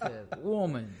me. I said,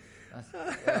 "Woman." I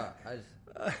said,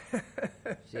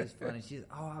 she's funny. She's,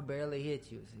 "Oh, I barely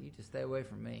hit you." So you just stay away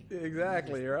from me.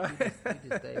 Exactly, right? You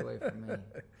just stay away from me.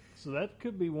 So that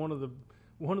could be one of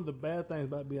the bad things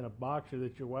about being a boxer,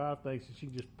 that your wife thinks that she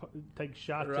can just take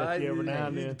shots Right. at you every now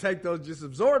and You then. need to take those, just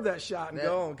absorb that shot and That-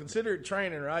 go on. Consider it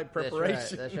training, right?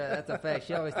 Preparation. That's right. That's a fact.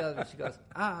 She always tells me, she goes,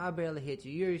 I barely hit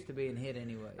you. You're used to being hit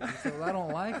anyway. I said, well, I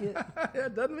don't like it. Yeah,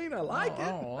 it doesn't mean I like No, it.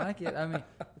 I don't like it. I mean,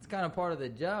 it's kind of part of the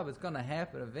job. It's going to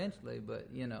happen eventually, but,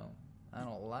 I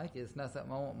don't like it. It's not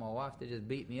something I want my wife to just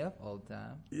beat me up all the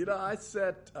time. I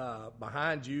sat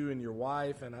behind you and your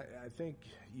wife, and I think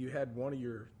you had one of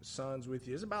your sons with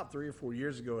you. It was about 3 or 4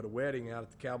 years ago at a wedding out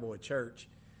at the Cowboy Church.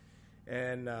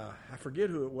 And I forget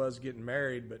who it was getting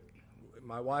married, but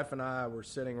my wife and I were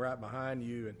sitting right behind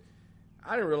you, and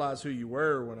I didn't realize who you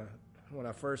were when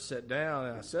I first sat down.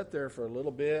 And I sat there for a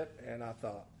little bit, and I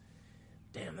thought,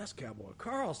 damn, that's Cowboy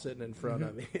Carl sitting in front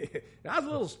of me. I was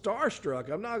a little starstruck.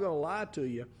 I'm not going to lie to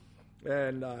you.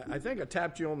 And I think I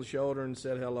tapped you on the shoulder and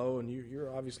said hello, and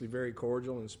you're obviously very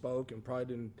cordial and spoke and probably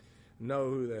didn't know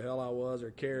who the hell I was or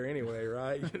care anyway,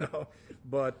 right?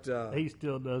 But He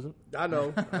still doesn't. I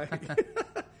know.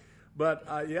 But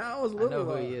I was a I little. know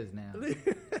who he is now.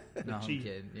 No, I'm Chief.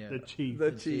 kidding. Yeah. The chief.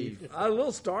 The chief. I was a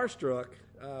little starstruck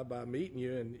by meeting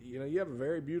you, and you have a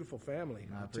very beautiful family.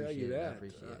 I I'll tell you appreciate it. I that.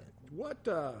 appreciate it. What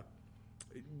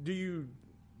do you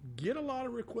get a lot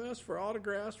of requests for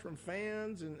autographs from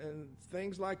fans and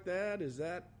things like that? Is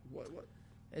that what?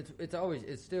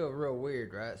 It's still real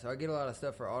weird, right? So I get a lot of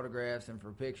stuff for autographs and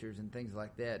for pictures and things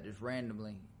like that, just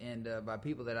randomly, and by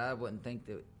people that I wouldn't think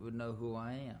that would know who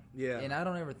I am. Yeah. And I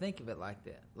don't ever think of it like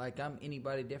that. Like I'm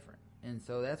anybody different, and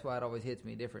so that's why it always hits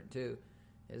me different too,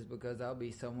 is because I'll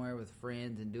be somewhere with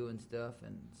friends and doing stuff,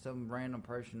 and some random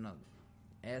person will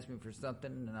ask me for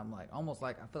something, and I'm like, almost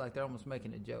like I feel like they're almost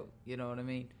making a joke. You know what I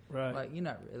mean? Right. Like you're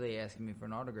not really asking me for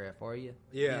an autograph, are you?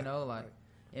 Yeah. Like.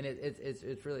 And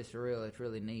it's really surreal. It's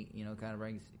really neat.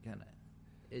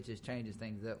 It just changes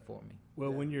things up for me.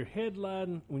 Well, when you're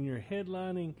headlining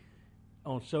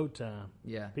on Showtime,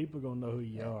 Yeah. people are gonna know who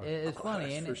you are. It's funny,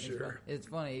 that's isn't for it? sure. It's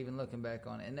funny even looking back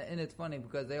on it, and it's funny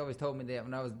because they always told me that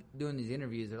when I was doing these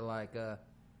interviews. They're like,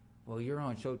 "Well, you're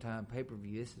on Showtime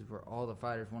pay-per-view. This is where all the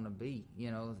fighters want to be.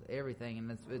 Everything."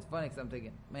 And it's funny because I'm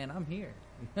thinking, man, I'm here.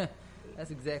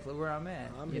 That's exactly where I'm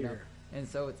at. I'm you know? here. And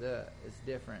so it's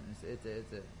different. It's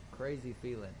a crazy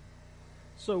feeling.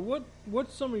 So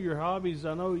what's some of your hobbies?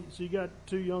 I know, so you got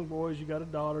 2 young boys, you got a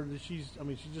daughter that she's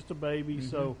just a baby. Mm-hmm.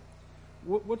 So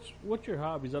what's your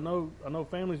hobbies? I know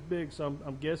family's big, so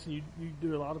I'm guessing you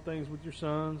do a lot of things with your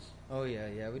sons. Oh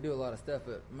yeah, we do a lot of stuff.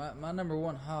 But my number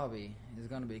one hobby is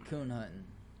going to be coon hunting.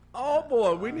 Oh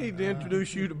boy, we need to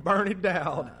introduce you to Bernie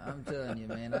Dowd. I'm telling you,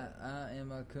 man, I am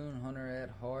a coon hunter at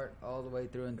heart all the way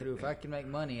through and through. If I can make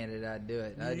money at it, I'd do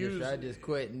it. I'd just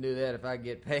quit and do that if I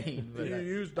get paid. But You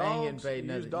use I ain't getting dogs? paid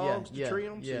You use nothing. dogs to tree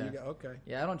them? Yeah, Okay.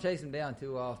 yeah. I don't chase them down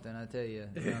too often. I tell you.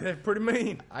 They're pretty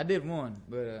mean. I did one,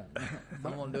 but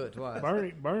I'm gonna do it twice.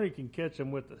 Bernie can catch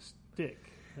them with a stick.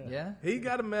 Yeah. He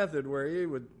got a method where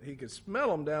he could smell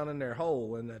them down in their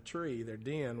hole in that tree, their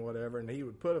den, whatever, and he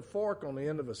would put a fork on the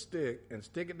end of a stick and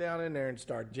stick it down in there and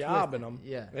start jobbing them,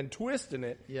 Yeah. and twisting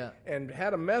it, Yeah. and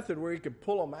had a method where he could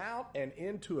pull them out and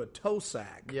into a toe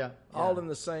sack, Yeah. all Yeah. in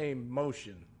the same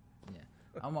motion. Yeah,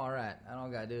 I'm all right. I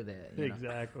don't got to do that. you know.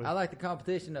 Exactly. I like the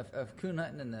competition of coon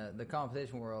hunting in the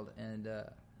competition world, and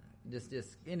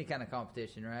just any kind of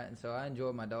competition, right? And so I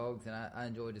enjoy my dogs, and I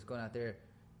enjoy just going out there.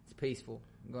 It's peaceful,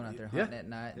 going out there hunting at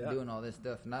night and doing all this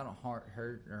stuff, and I don't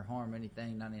hurt or harm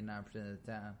anything 99% of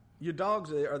the time. Your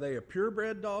dogs, are they a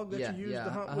purebred dog that you use to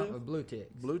hunt I with? hunt with blue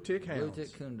ticks. Blue tick hounds. Blue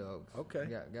tick coon dogs.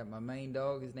 Okay. Got my main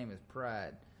dog. His name is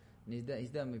Pride, and he's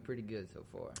done me pretty good so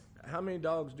far. How many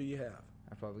dogs do you have?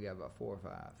 I probably got about 4 or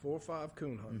 5. 4 or 5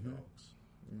 coon hunt Mm-hmm.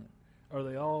 dogs. Are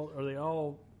they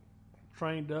all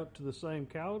trained up to the same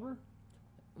caliber?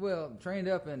 Well, trained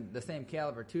up in the same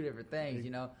caliber, 2 different things.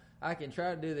 I can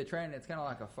try to do the training. It's kind of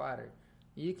like a fighter.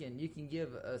 You can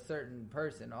give a certain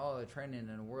person all the training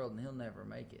in the world, and he'll never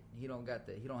make it. He don't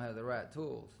have the right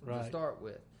tools to Right. start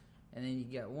with. And then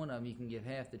you got one of them. You can give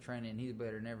half the training, and he's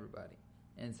better than everybody.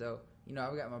 And so,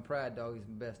 I've got my Pride dog. He's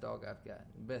the best dog I've got.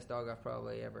 The best dog I've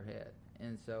probably ever had.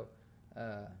 And so,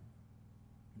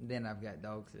 then I've got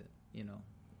dogs that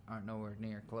aren't nowhere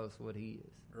near close to what he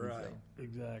is. And Right. so,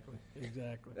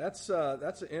 Exactly. That's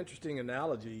an interesting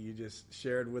analogy you just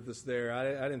shared with us there.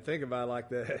 I didn't think about it like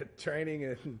that. Training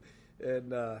and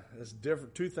it's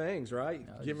different, two things, right?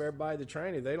 No, Give just- everybody the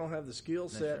training. They don't have the skill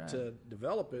set right. to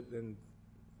develop it, and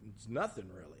it's nothing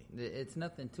really. it's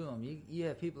nothing to them. You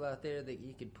have people out there that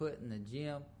you could put in the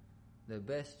gym, the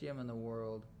best gym in the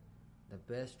world, the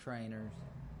best trainers,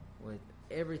 with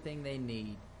everything they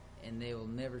need, and they will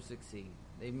never succeed.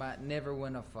 They might never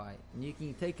win a fight. And you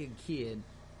can take a kid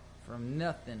from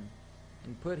nothing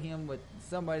and put him with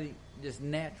somebody just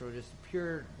natural, just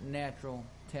pure natural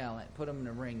talent, put him in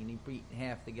the ring, and he beat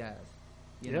half the guys,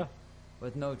 you know,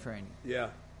 with no training. Yeah.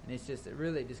 And it's just, it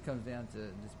really just comes down to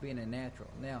just being a natural.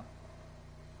 Now,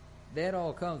 that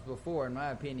all comes before, in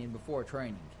my opinion, before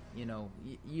training. You know,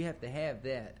 you have to have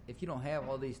that. If you don't have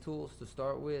all these tools to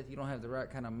start with, you don't have the right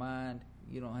kind of mind,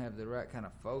 you don't have the right kind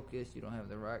of focus, you don't have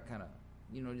the right kind of,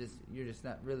 you know, you're just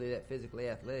not really that physically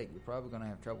athletic. You're probably going to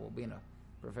have trouble being a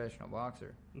professional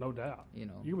boxer. No doubt. You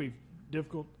know. You can be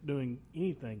difficult doing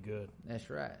anything good. That's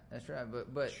right.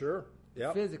 But Sure.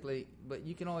 Yep. physically, but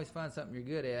you can always find something you're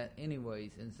good at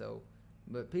anyways. And so,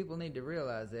 but people need to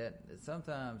realize that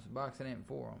sometimes boxing ain't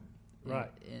for them.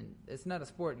 Right. And it's not a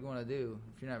sport you want to do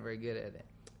if you're not very good at it.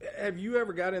 Have you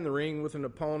ever got in the ring with an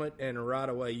opponent and right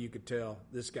away you could tell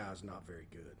this guy's not very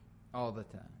good? All the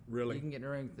time. Really? You can get in the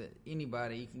ring with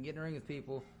anybody. You can get in the ring with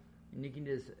people, and you can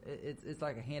just, it's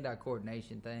like a hand-eye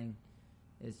coordination thing.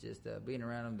 It's just being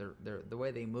around them, the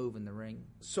way they move in the ring.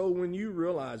 So when you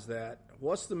realize that,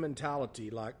 what's the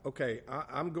mentality? Like, okay,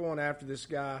 I'm going after this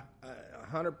guy.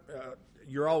 100.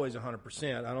 You're always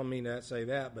 100%. I don't mean to say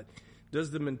that, but does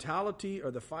the mentality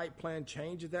or the fight plan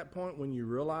change at that point when you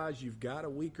realize you've got a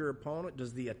weaker opponent?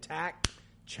 Does the attack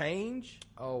change?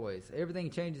 Always. Everything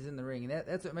changes in the ring, and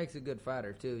that's what makes a good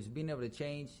fighter too, is being able to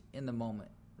change in the moment,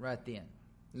 right then.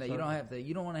 No, you don't have to.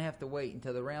 You don't want to have to wait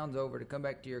until the round's over to come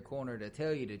back to your corner to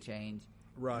tell you to change,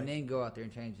 Right. and then go out there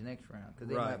and change the next round, because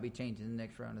they Right. might be changing the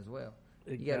next round as well.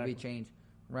 You got to Exactly. be changed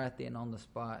right then on the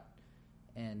spot,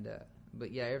 and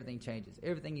but yeah, everything changes.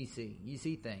 Everything you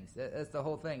see things. That's the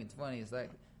whole thing. It's funny. It's like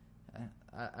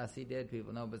I see dead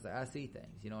people. No, but it's like I see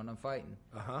things. You know, when I'm fighting,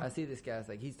 I see this guy. It's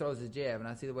like he throws his jab, and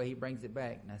I see the way he brings it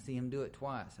back, and I see him do it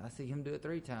twice. I see him do it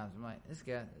 3 times. I'm like, this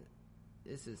guy.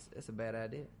 It's a bad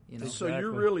idea, you know. So you're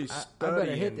Exactly. really I studying.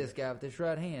 better hit this guy with this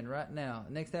right hand right now.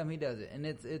 Next time he does it, and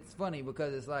it's funny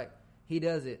because it's like he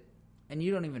does it, and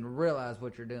you don't even realize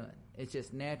what you're doing. It's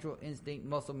just natural instinct,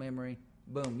 muscle memory.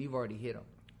 Boom, you've already hit him,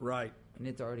 Right. and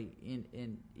it's already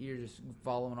in. You're just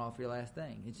following off your last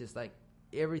thing. It's just like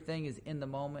everything is in the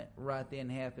moment, right then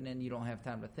happening. You don't have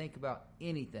time to think about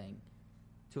anything,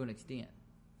 to an extent.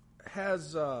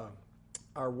 Has our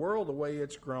world, the way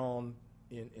it's grown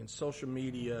in social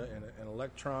media and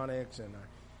electronics and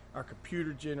our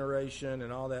computer generation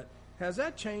and all that, has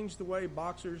that changed the way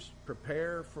boxers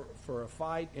prepare for a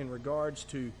fight in regards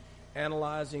to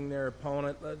analyzing their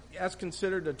opponent as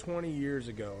considered to 20 years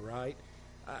ago, right?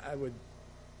 I would.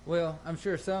 Well, I'm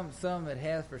sure some it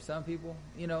has for some people.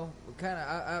 You know, kind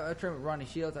of. I train with Ronnie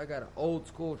Shields. I got an old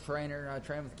school trainer. I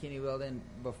trained with Kenny Weldon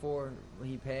before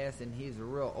he passed, and he's a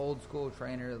real old school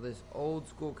trainer. This old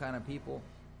school kind of people,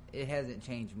 it hasn't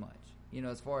changed much. You know,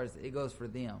 as far as it goes for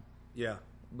them. Yeah.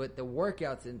 But the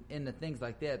workouts and the things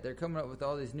like that, they're coming up with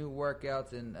all these new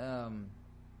workouts and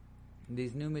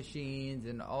these new machines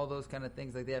and all those kind of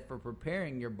things like that for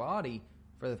preparing your body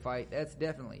for the fight. That's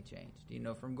definitely changed. You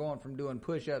know, from doing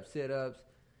push-ups, sit-ups,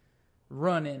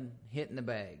 running, hitting the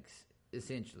bags,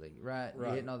 essentially, right? You're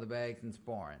hitting all the bags and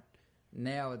sparring.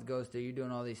 Now it goes to you're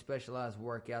doing all these specialized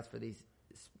workouts for these,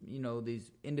 you know,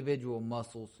 these individual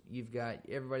muscles. You've got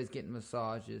everybody's getting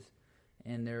massages,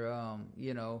 and they're,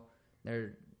 you know,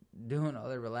 they're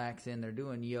relaxing, they're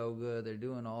doing yoga, they're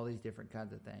doing all these different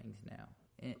kinds of things now,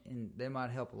 and they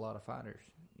might help a lot of fighters,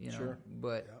 you know. Sure.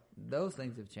 But Yep. those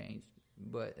things have changed.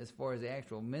 But as far as the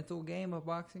actual mental game of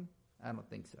boxing, I don't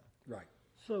think so. Right.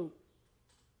 So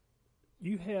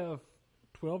you have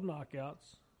 12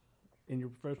 knockouts in your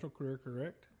professional career,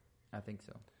 correct? I think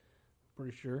so.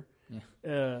 Pretty sure.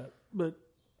 Yeah. But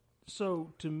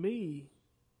so to me,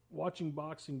 watching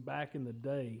boxing back in the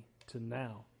day to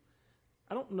now,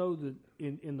 I don't know that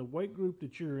in the weight group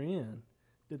that you're in,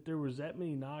 that there was that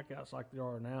many knockouts like there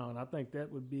are now. And I think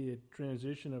that would be a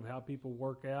transition of how people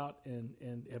work out and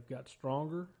have got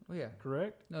stronger. Well, yeah.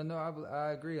 Correct? No,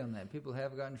 I agree on that. People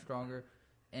have gotten stronger,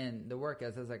 and the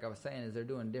workouts, as like I was saying, is they're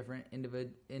doing different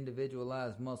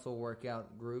individualized muscle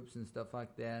workout groups and stuff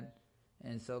like that,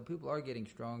 and so people are getting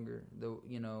stronger.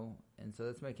 You know, and so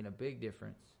that's making a big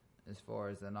difference as far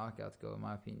as the knockouts go, in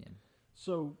my opinion.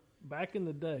 So back in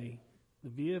the day, the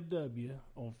VFW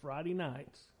on Friday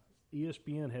nights,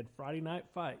 ESPN had Friday night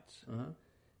fights.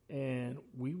 And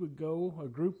we would go, a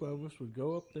group of us would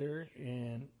go up there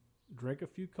and drink a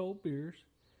few cold beers,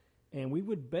 and we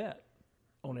would bet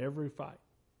on every fight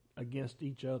against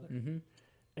each other.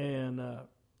 And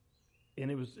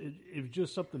it was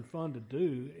just something fun to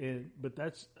do.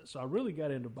 So I really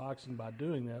got into boxing by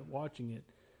doing that, watching it.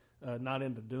 Not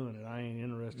into doing it. I ain't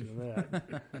interested in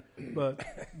that. but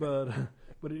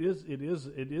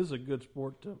it is a good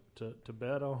sport to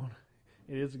bet on.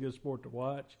 It is a good sport to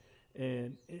watch.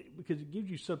 And because it gives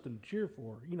you something to cheer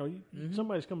for,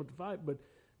 somebody's coming to fight,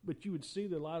 but you would see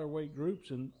the lighter weight groups,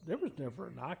 and there was never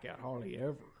a knockout, hardly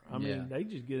ever. I mean, they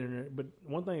just get in there. But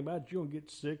one thing about it, you don't get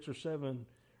 6 or 7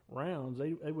 rounds.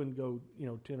 They wouldn't go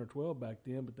 10 or 12 back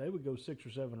then, but they would go 6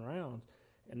 or 7 rounds,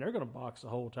 and they're going to box the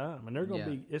whole time, and they're going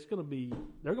to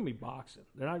be boxing.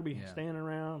 They're not going to be standing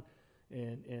around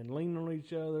and leaning on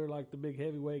each other like the big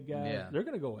heavyweight guys. Yeah. They're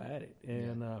going to go at it,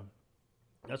 and.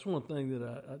 That's one thing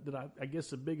that I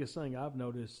guess the biggest thing I've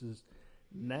noticed is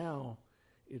now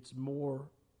it's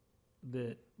more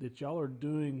that y'all are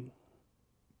doing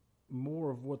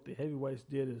more of what the heavyweights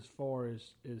did as far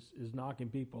as knocking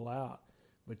people out,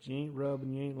 but you ain't rubbing,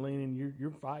 you ain't leaning,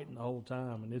 you're fighting the whole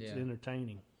time, and it's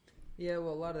entertaining. Yeah,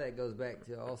 well, a lot of that goes back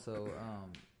to also,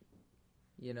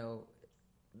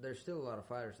 there's still a lot of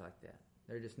fighters like that.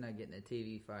 They're just not getting the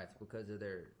TV fights because of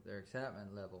their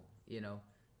excitement level,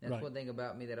 That's one thing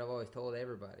about me that I've always told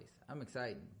everybody. I'm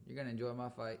excited. You're going to enjoy my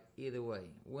fight either way.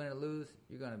 Win or lose,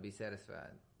 you're going to be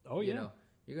satisfied. Oh, yeah.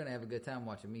 You're going to have a good time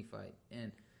watching me fight.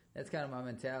 And that's kind of my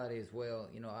mentality as well.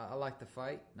 I like to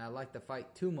fight, and I like to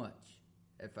fight too much.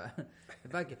 If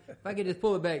I could just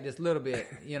pull it back just a little bit,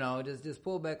 just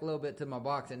pull back a little bit to my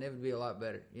boxing, it would be a lot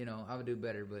better. I would do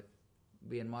better, but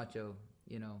being macho,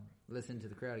 listen to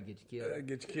the crowd to get you killed.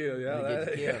 Get you killed,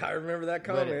 yeah. I remember that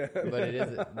comment.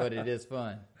 But it is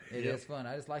fun. It is fun.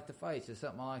 I just like to fight. It's just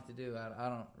something I like to do. I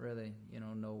don't really,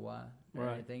 know why or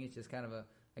anything. It's just kind of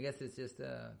I guess it's just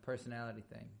a personality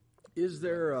thing. Is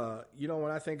there,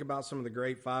 when I think about some of the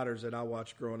great fighters that I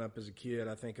watched growing up as a kid,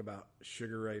 I think about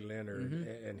Sugar Ray Leonard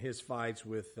and his fights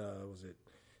with, was it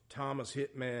Thomas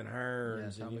Hitman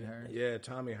Hearns? Yeah, Tommy Hearns. Yeah,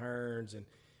 Tommy Hearns.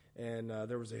 And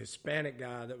there was a Hispanic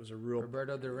guy that was a real...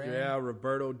 Roberto Duran. Yeah,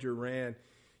 Roberto Duran.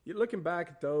 You're looking back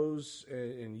at those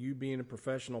and you being a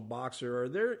professional boxer, are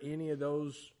there any of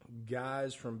those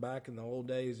guys from back in the old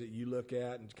days that you look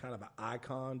at and kind of an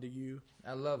icon to you?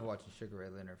 I love watching Sugar Ray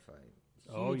Leonard fight.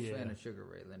 Huge fan of Sugar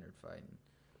Ray Leonard fighting.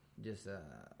 Just,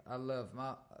 I love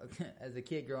as a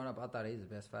kid growing up, I thought he was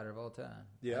the best fighter of all time.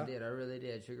 Yeah. I really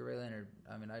did. Sugar Ray Leonard,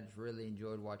 I just really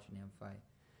enjoyed watching him fight.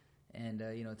 And,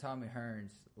 Tommy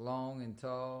Hearns, long and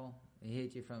tall. He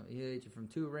hit you from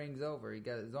 2 rings over.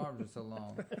 His arms were so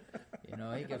long.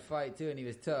 He could fight too, and he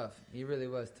was tough. He really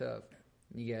was tough.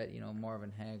 You got,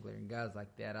 Marvin Hagler and guys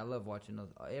like that. I love watching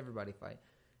everybody fight.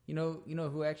 You know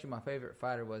who actually my favorite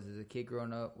fighter was as a kid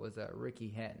growing up was Ricky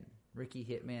Hatton. Ricky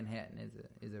Hitman Hatton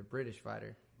is a British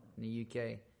fighter in the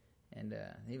UK, and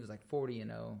he was like 40-0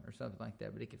 or something like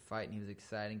that. But he could fight, and he was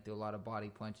exciting, threw a lot of body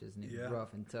punches, and he was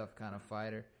rough and tough kind of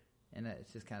fighter. And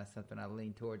it's just kind of something I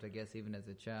lean towards, I guess, even as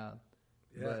a child.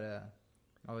 Yeah. But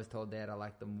I always told Dad I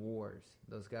liked them wars.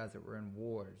 Those guys that were in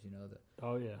wars,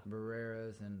 the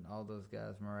Barreras and all those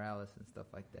guys, Morales and stuff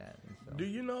like that. And so,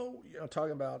 do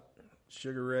talking about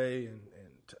Sugar Ray and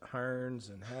Hearns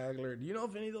and Hagler, do you know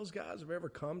if any of those guys have ever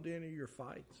come to any of your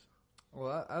fights?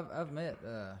 Well, I've met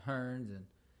Hearns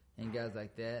and guys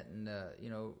like that, and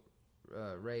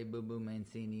Ray Boo Boo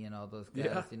Mancini and all those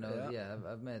guys.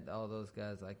 I've met all those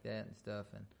guys like that and stuff,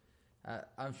 and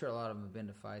I'm sure a lot of them have been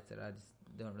to fights that I just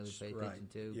don't really pay attention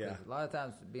to. Yeah. A lot of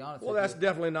times, to be honest, well, that's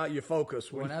definitely not your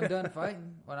focus. When I'm done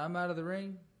fighting, when I'm out of the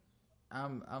ring,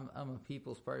 I'm a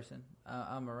people's person.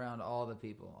 I'm around all the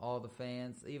people, all the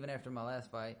fans. Even after my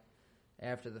last fight,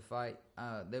 after the fight,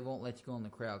 they won't let you go in the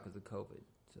crowd because of COVID.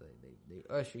 So they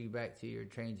usher you back to your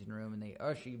changing room, and they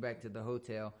usher you back to the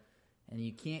hotel, and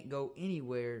you can't go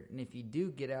anywhere. And if you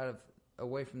do get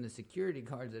away from the security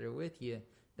guards that are with you,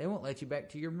 they won't let you back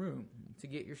to your room to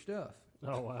get your stuff.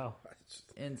 Oh, wow.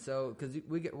 And so, because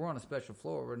we're on a special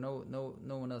floor where no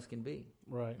one else can be.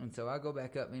 Right. And so I go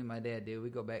back up, me and my dad do. We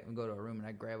go back and go to our room, and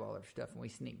I grab all our stuff, and we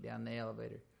sneak down the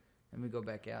elevator. And we go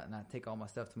back out, and I take all my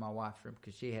stuff to my wife's room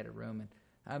because she had a room. And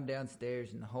I'm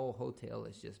downstairs, and the whole hotel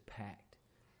is just packed.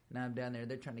 And I'm down there.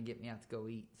 They're trying to get me out to go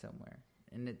eat somewhere.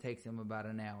 And it takes them about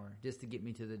an hour just to get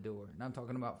me to the door. And I'm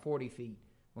talking about 40 feet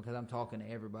because I'm talking to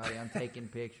everybody. I'm taking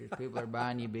pictures. People are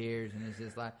buying you beers, and it's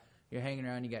just like you're hanging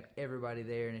around. You got everybody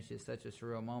there, and it's just such a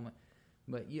surreal moment.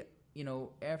 But you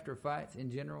know, after fights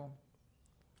in general,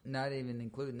 not even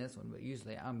including this one, but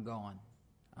usually I'm gone.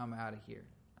 I'm out of here.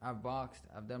 I've boxed.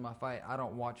 I've done my fight. I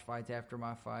don't watch fights after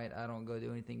my fight. I don't go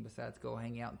do anything besides go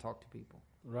hang out and talk to people.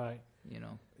 Right. You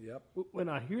know. Yep. When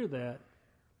I hear that,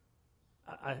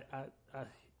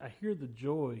 I hear the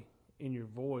joy in your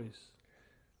voice.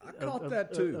 I caught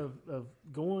that too. Of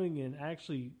going and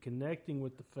actually connecting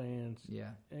with the fans.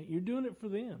 Yeah. And you're doing it for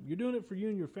them. You're doing it for you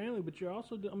and your family, but you're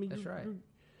also, That's right.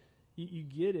 You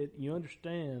get it. You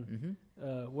understand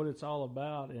Mm-hmm. what it's all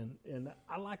about, and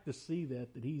I like to see that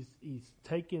he's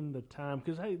taking the time,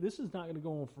 because hey, this is not going to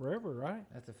go on forever, right?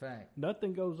 That's a fact.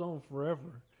 Nothing goes on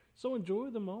forever, so enjoy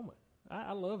the moment.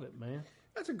 I love it, man.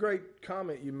 That's a great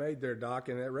comment you made there, Doc,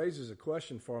 and that raises a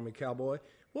question for me, Cowboy.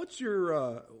 What's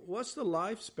the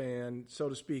lifespan, so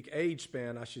to speak, age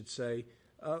span, I should say,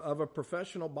 of a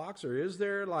professional boxer? Is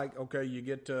there like, okay, you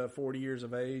get to 40 years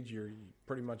of age, you're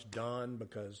pretty much done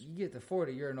because You get to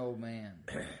 40, you're an old man.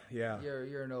 yeah,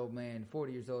 You're an old man,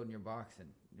 40 years old, and you're boxing.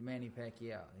 Manny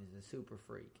Pacquiao, he's a super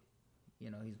freak.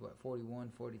 You know, he's what,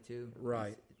 41, 42?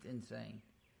 Right. It's insane.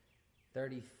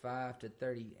 35 to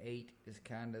 38 is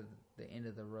kind of the end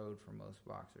of the road for most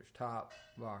boxers, top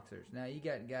boxers. Now, you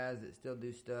got guys that still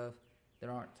do stuff that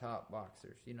aren't top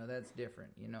boxers. You know, that's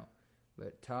different, you know.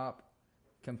 But top,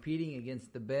 competing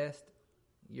against the best,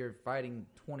 you're fighting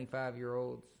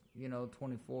 25-year-olds, you know,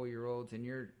 24-year-olds, and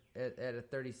you're at a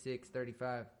 36,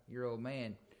 35-year-old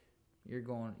man, you're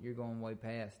going way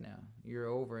past now. You're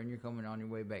over, and you're coming on your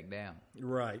way back down.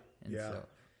 right, And yeah. so,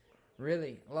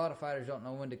 really, a lot of fighters don't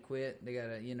know when to quit. They got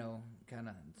to, you know, kind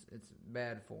of, it's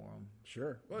bad for them.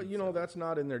 Sure. Well, you know, that's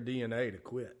not in their DNA to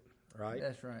quit, right?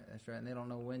 That's right. And they don't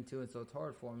know when to, and so it's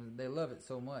hard for them. They love it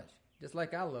so much, just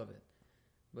like I love it.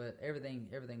 But everything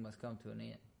must come to an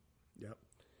end. Yep.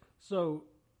 So,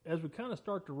 as we kind of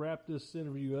start to wrap this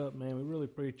interview up, man, we really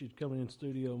appreciate you coming in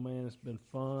studio, man. It's been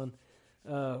fun.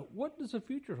 What does the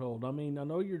future hold? I mean, I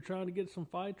know you're trying to get some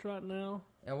fights right now.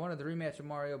 I wanted the rematch of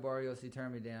Mario Barrios. He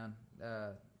turned me down.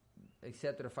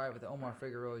 Accepted a fight with Omar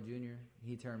Figueroa Jr.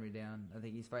 He turned me down. I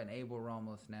think he's fighting Abel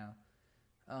Ramos now.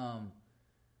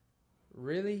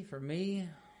 Really, for me,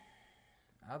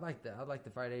 I'd like to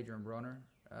fight Adrian Broner.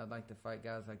 I'd like to fight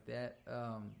guys like that.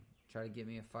 Try to get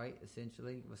me a fight,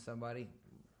 essentially, with somebody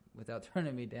without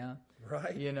turning me down.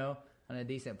 Right. You know, on a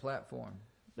decent platform.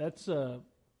 That's got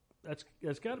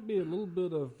to be a little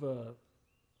bit of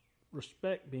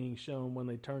respect being shown when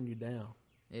they turn you down.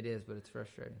 It is, but it's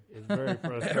frustrating. It's very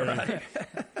frustrating.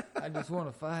 I just want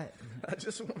to fight. I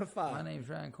just want to fight. My name's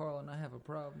Ryan Carl, and I have a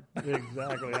problem.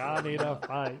 Exactly. I need a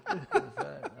fight. That's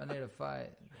right. I need a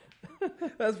fight.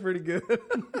 That's pretty good. You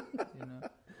know.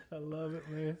 I love it,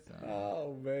 man.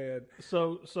 Oh man.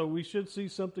 So we should see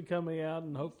something coming out,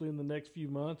 and hopefully in the next few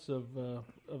months of a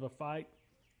fight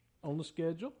on the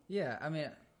schedule. Yeah, I mean,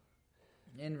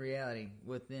 in reality,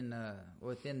 within the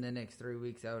next 3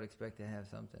 weeks, I would expect to have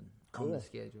something on the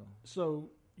schedule. So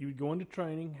you would go into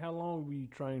training. How long will you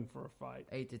train for a fight?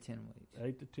 8 to 10 weeks.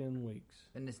 8 to 10 weeks.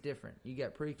 And it's different. You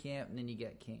got pre-camp, and then you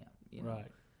got camp. You know? Right.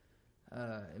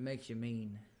 It makes you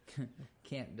mean.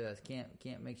 Camp does. Camp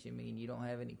makes you mean. You don't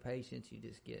have any patience. You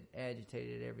just get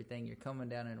agitated at everything. You're coming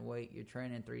down in weight. You're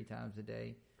training 3 times a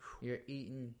day. You're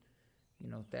eating,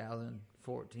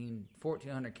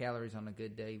 1,400 calories on a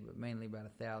good day, but mainly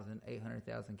about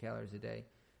 800,000 calories a day.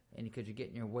 And because you're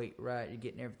getting your weight right, you're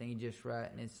getting everything just right,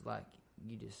 and it's like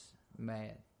you just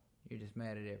mad. You're just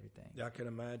mad at everything. I can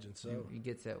imagine so. It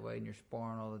gets that way, and you're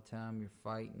sparring all the time. You're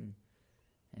fighting.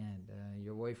 And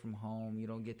you're away from home. You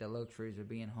don't get the luxuries of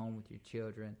being home with your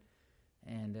children.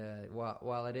 And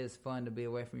while it is fun to be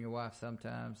away from your wife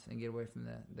sometimes and get away from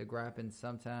the griping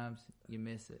sometimes, you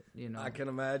miss it. I can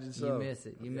imagine so. You miss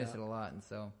it. You miss it a lot. And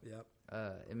so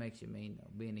it makes you mean, though.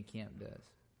 Being in camp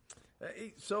does.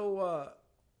 Hey, so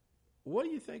what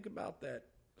do you think about that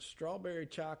strawberry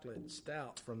chocolate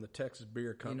stout from the Texas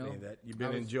Beer Company that you've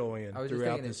been enjoying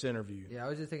throughout this interview? Yeah, I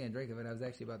was just taking a drink of it. I was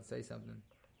actually about to say something.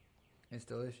 It's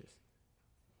delicious,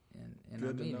 and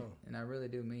Good I mean to know. it, and I really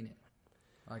do mean it.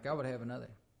 Like I would have another.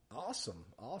 Awesome.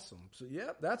 So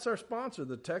that's our sponsor,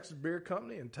 the Texas Beer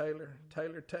Company in Taylor,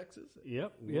 Texas.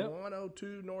 Yep.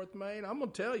 102 North Main. I'm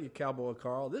gonna tell you, Cowboy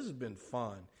Carl, this has been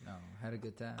fun. No, had a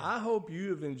good time. I hope you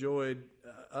have enjoyed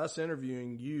us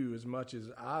interviewing you as much as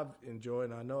I've enjoyed,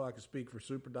 and I know I can speak for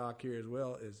Super Doc here as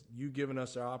well, as you giving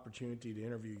us the opportunity to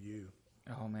interview you.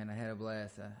 Oh man, I had a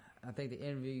blast. I think the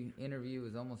interview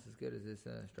was almost as good as this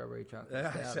strawberry chocolate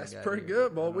stout. That's pretty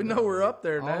good, boy. We know we're up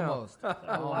there now. Almost.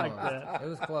 I like that. It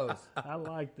was close. I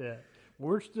like that.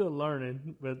 We're still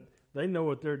learning, but They know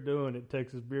what they're doing at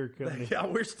Texas Beer Company. Yeah,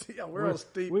 we're on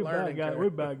steep we learning about curve. we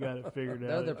about got it figured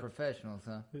They're out. the professionals,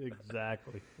 huh?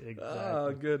 Exactly.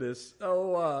 Oh, goodness.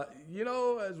 Oh,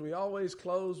 as we always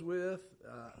close with,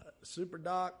 Super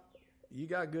Doc, you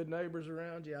got good neighbors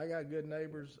around you. I got good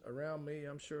neighbors around me.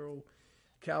 I'm sure old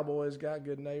Cowboy's got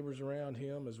good neighbors around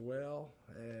him as well.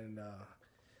 And,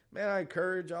 man, I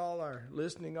encourage all our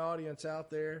listening audience out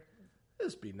there,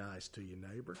 just be nice to your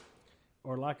neighbor.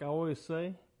 Or like I always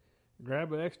say,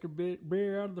 grab an extra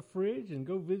beer out of the fridge and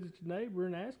go visit your neighbor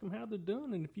and ask them how they're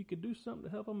doing and if you could do something to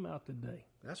help them out today.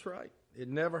 That's right. It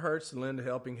never hurts to lend a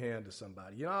helping hand to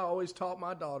somebody. You know, I always taught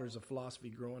my daughters a philosophy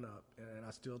growing up, and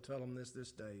I still tell them this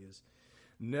day is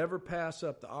never pass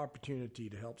up the opportunity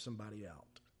to help somebody out.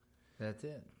 That's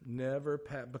it. Never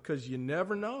pass, because you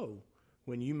never know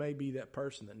when you may be that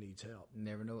person that needs help. You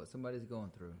never know what somebody's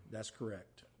going through. That's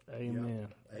correct. Amen.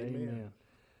 Yep. Amen.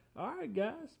 All right,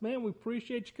 guys. Man, we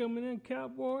appreciate you coming in,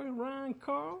 Cowboy, Ryan,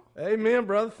 Carl. Amen,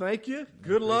 brother. Thank you.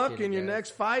 Good luck Appreciate in it, your guys. next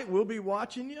fight. We'll be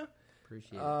watching you.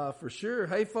 Appreciate it. For sure.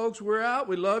 Hey, folks, we're out.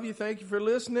 We love you. Thank you for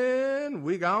listening.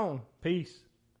 We gone. Peace.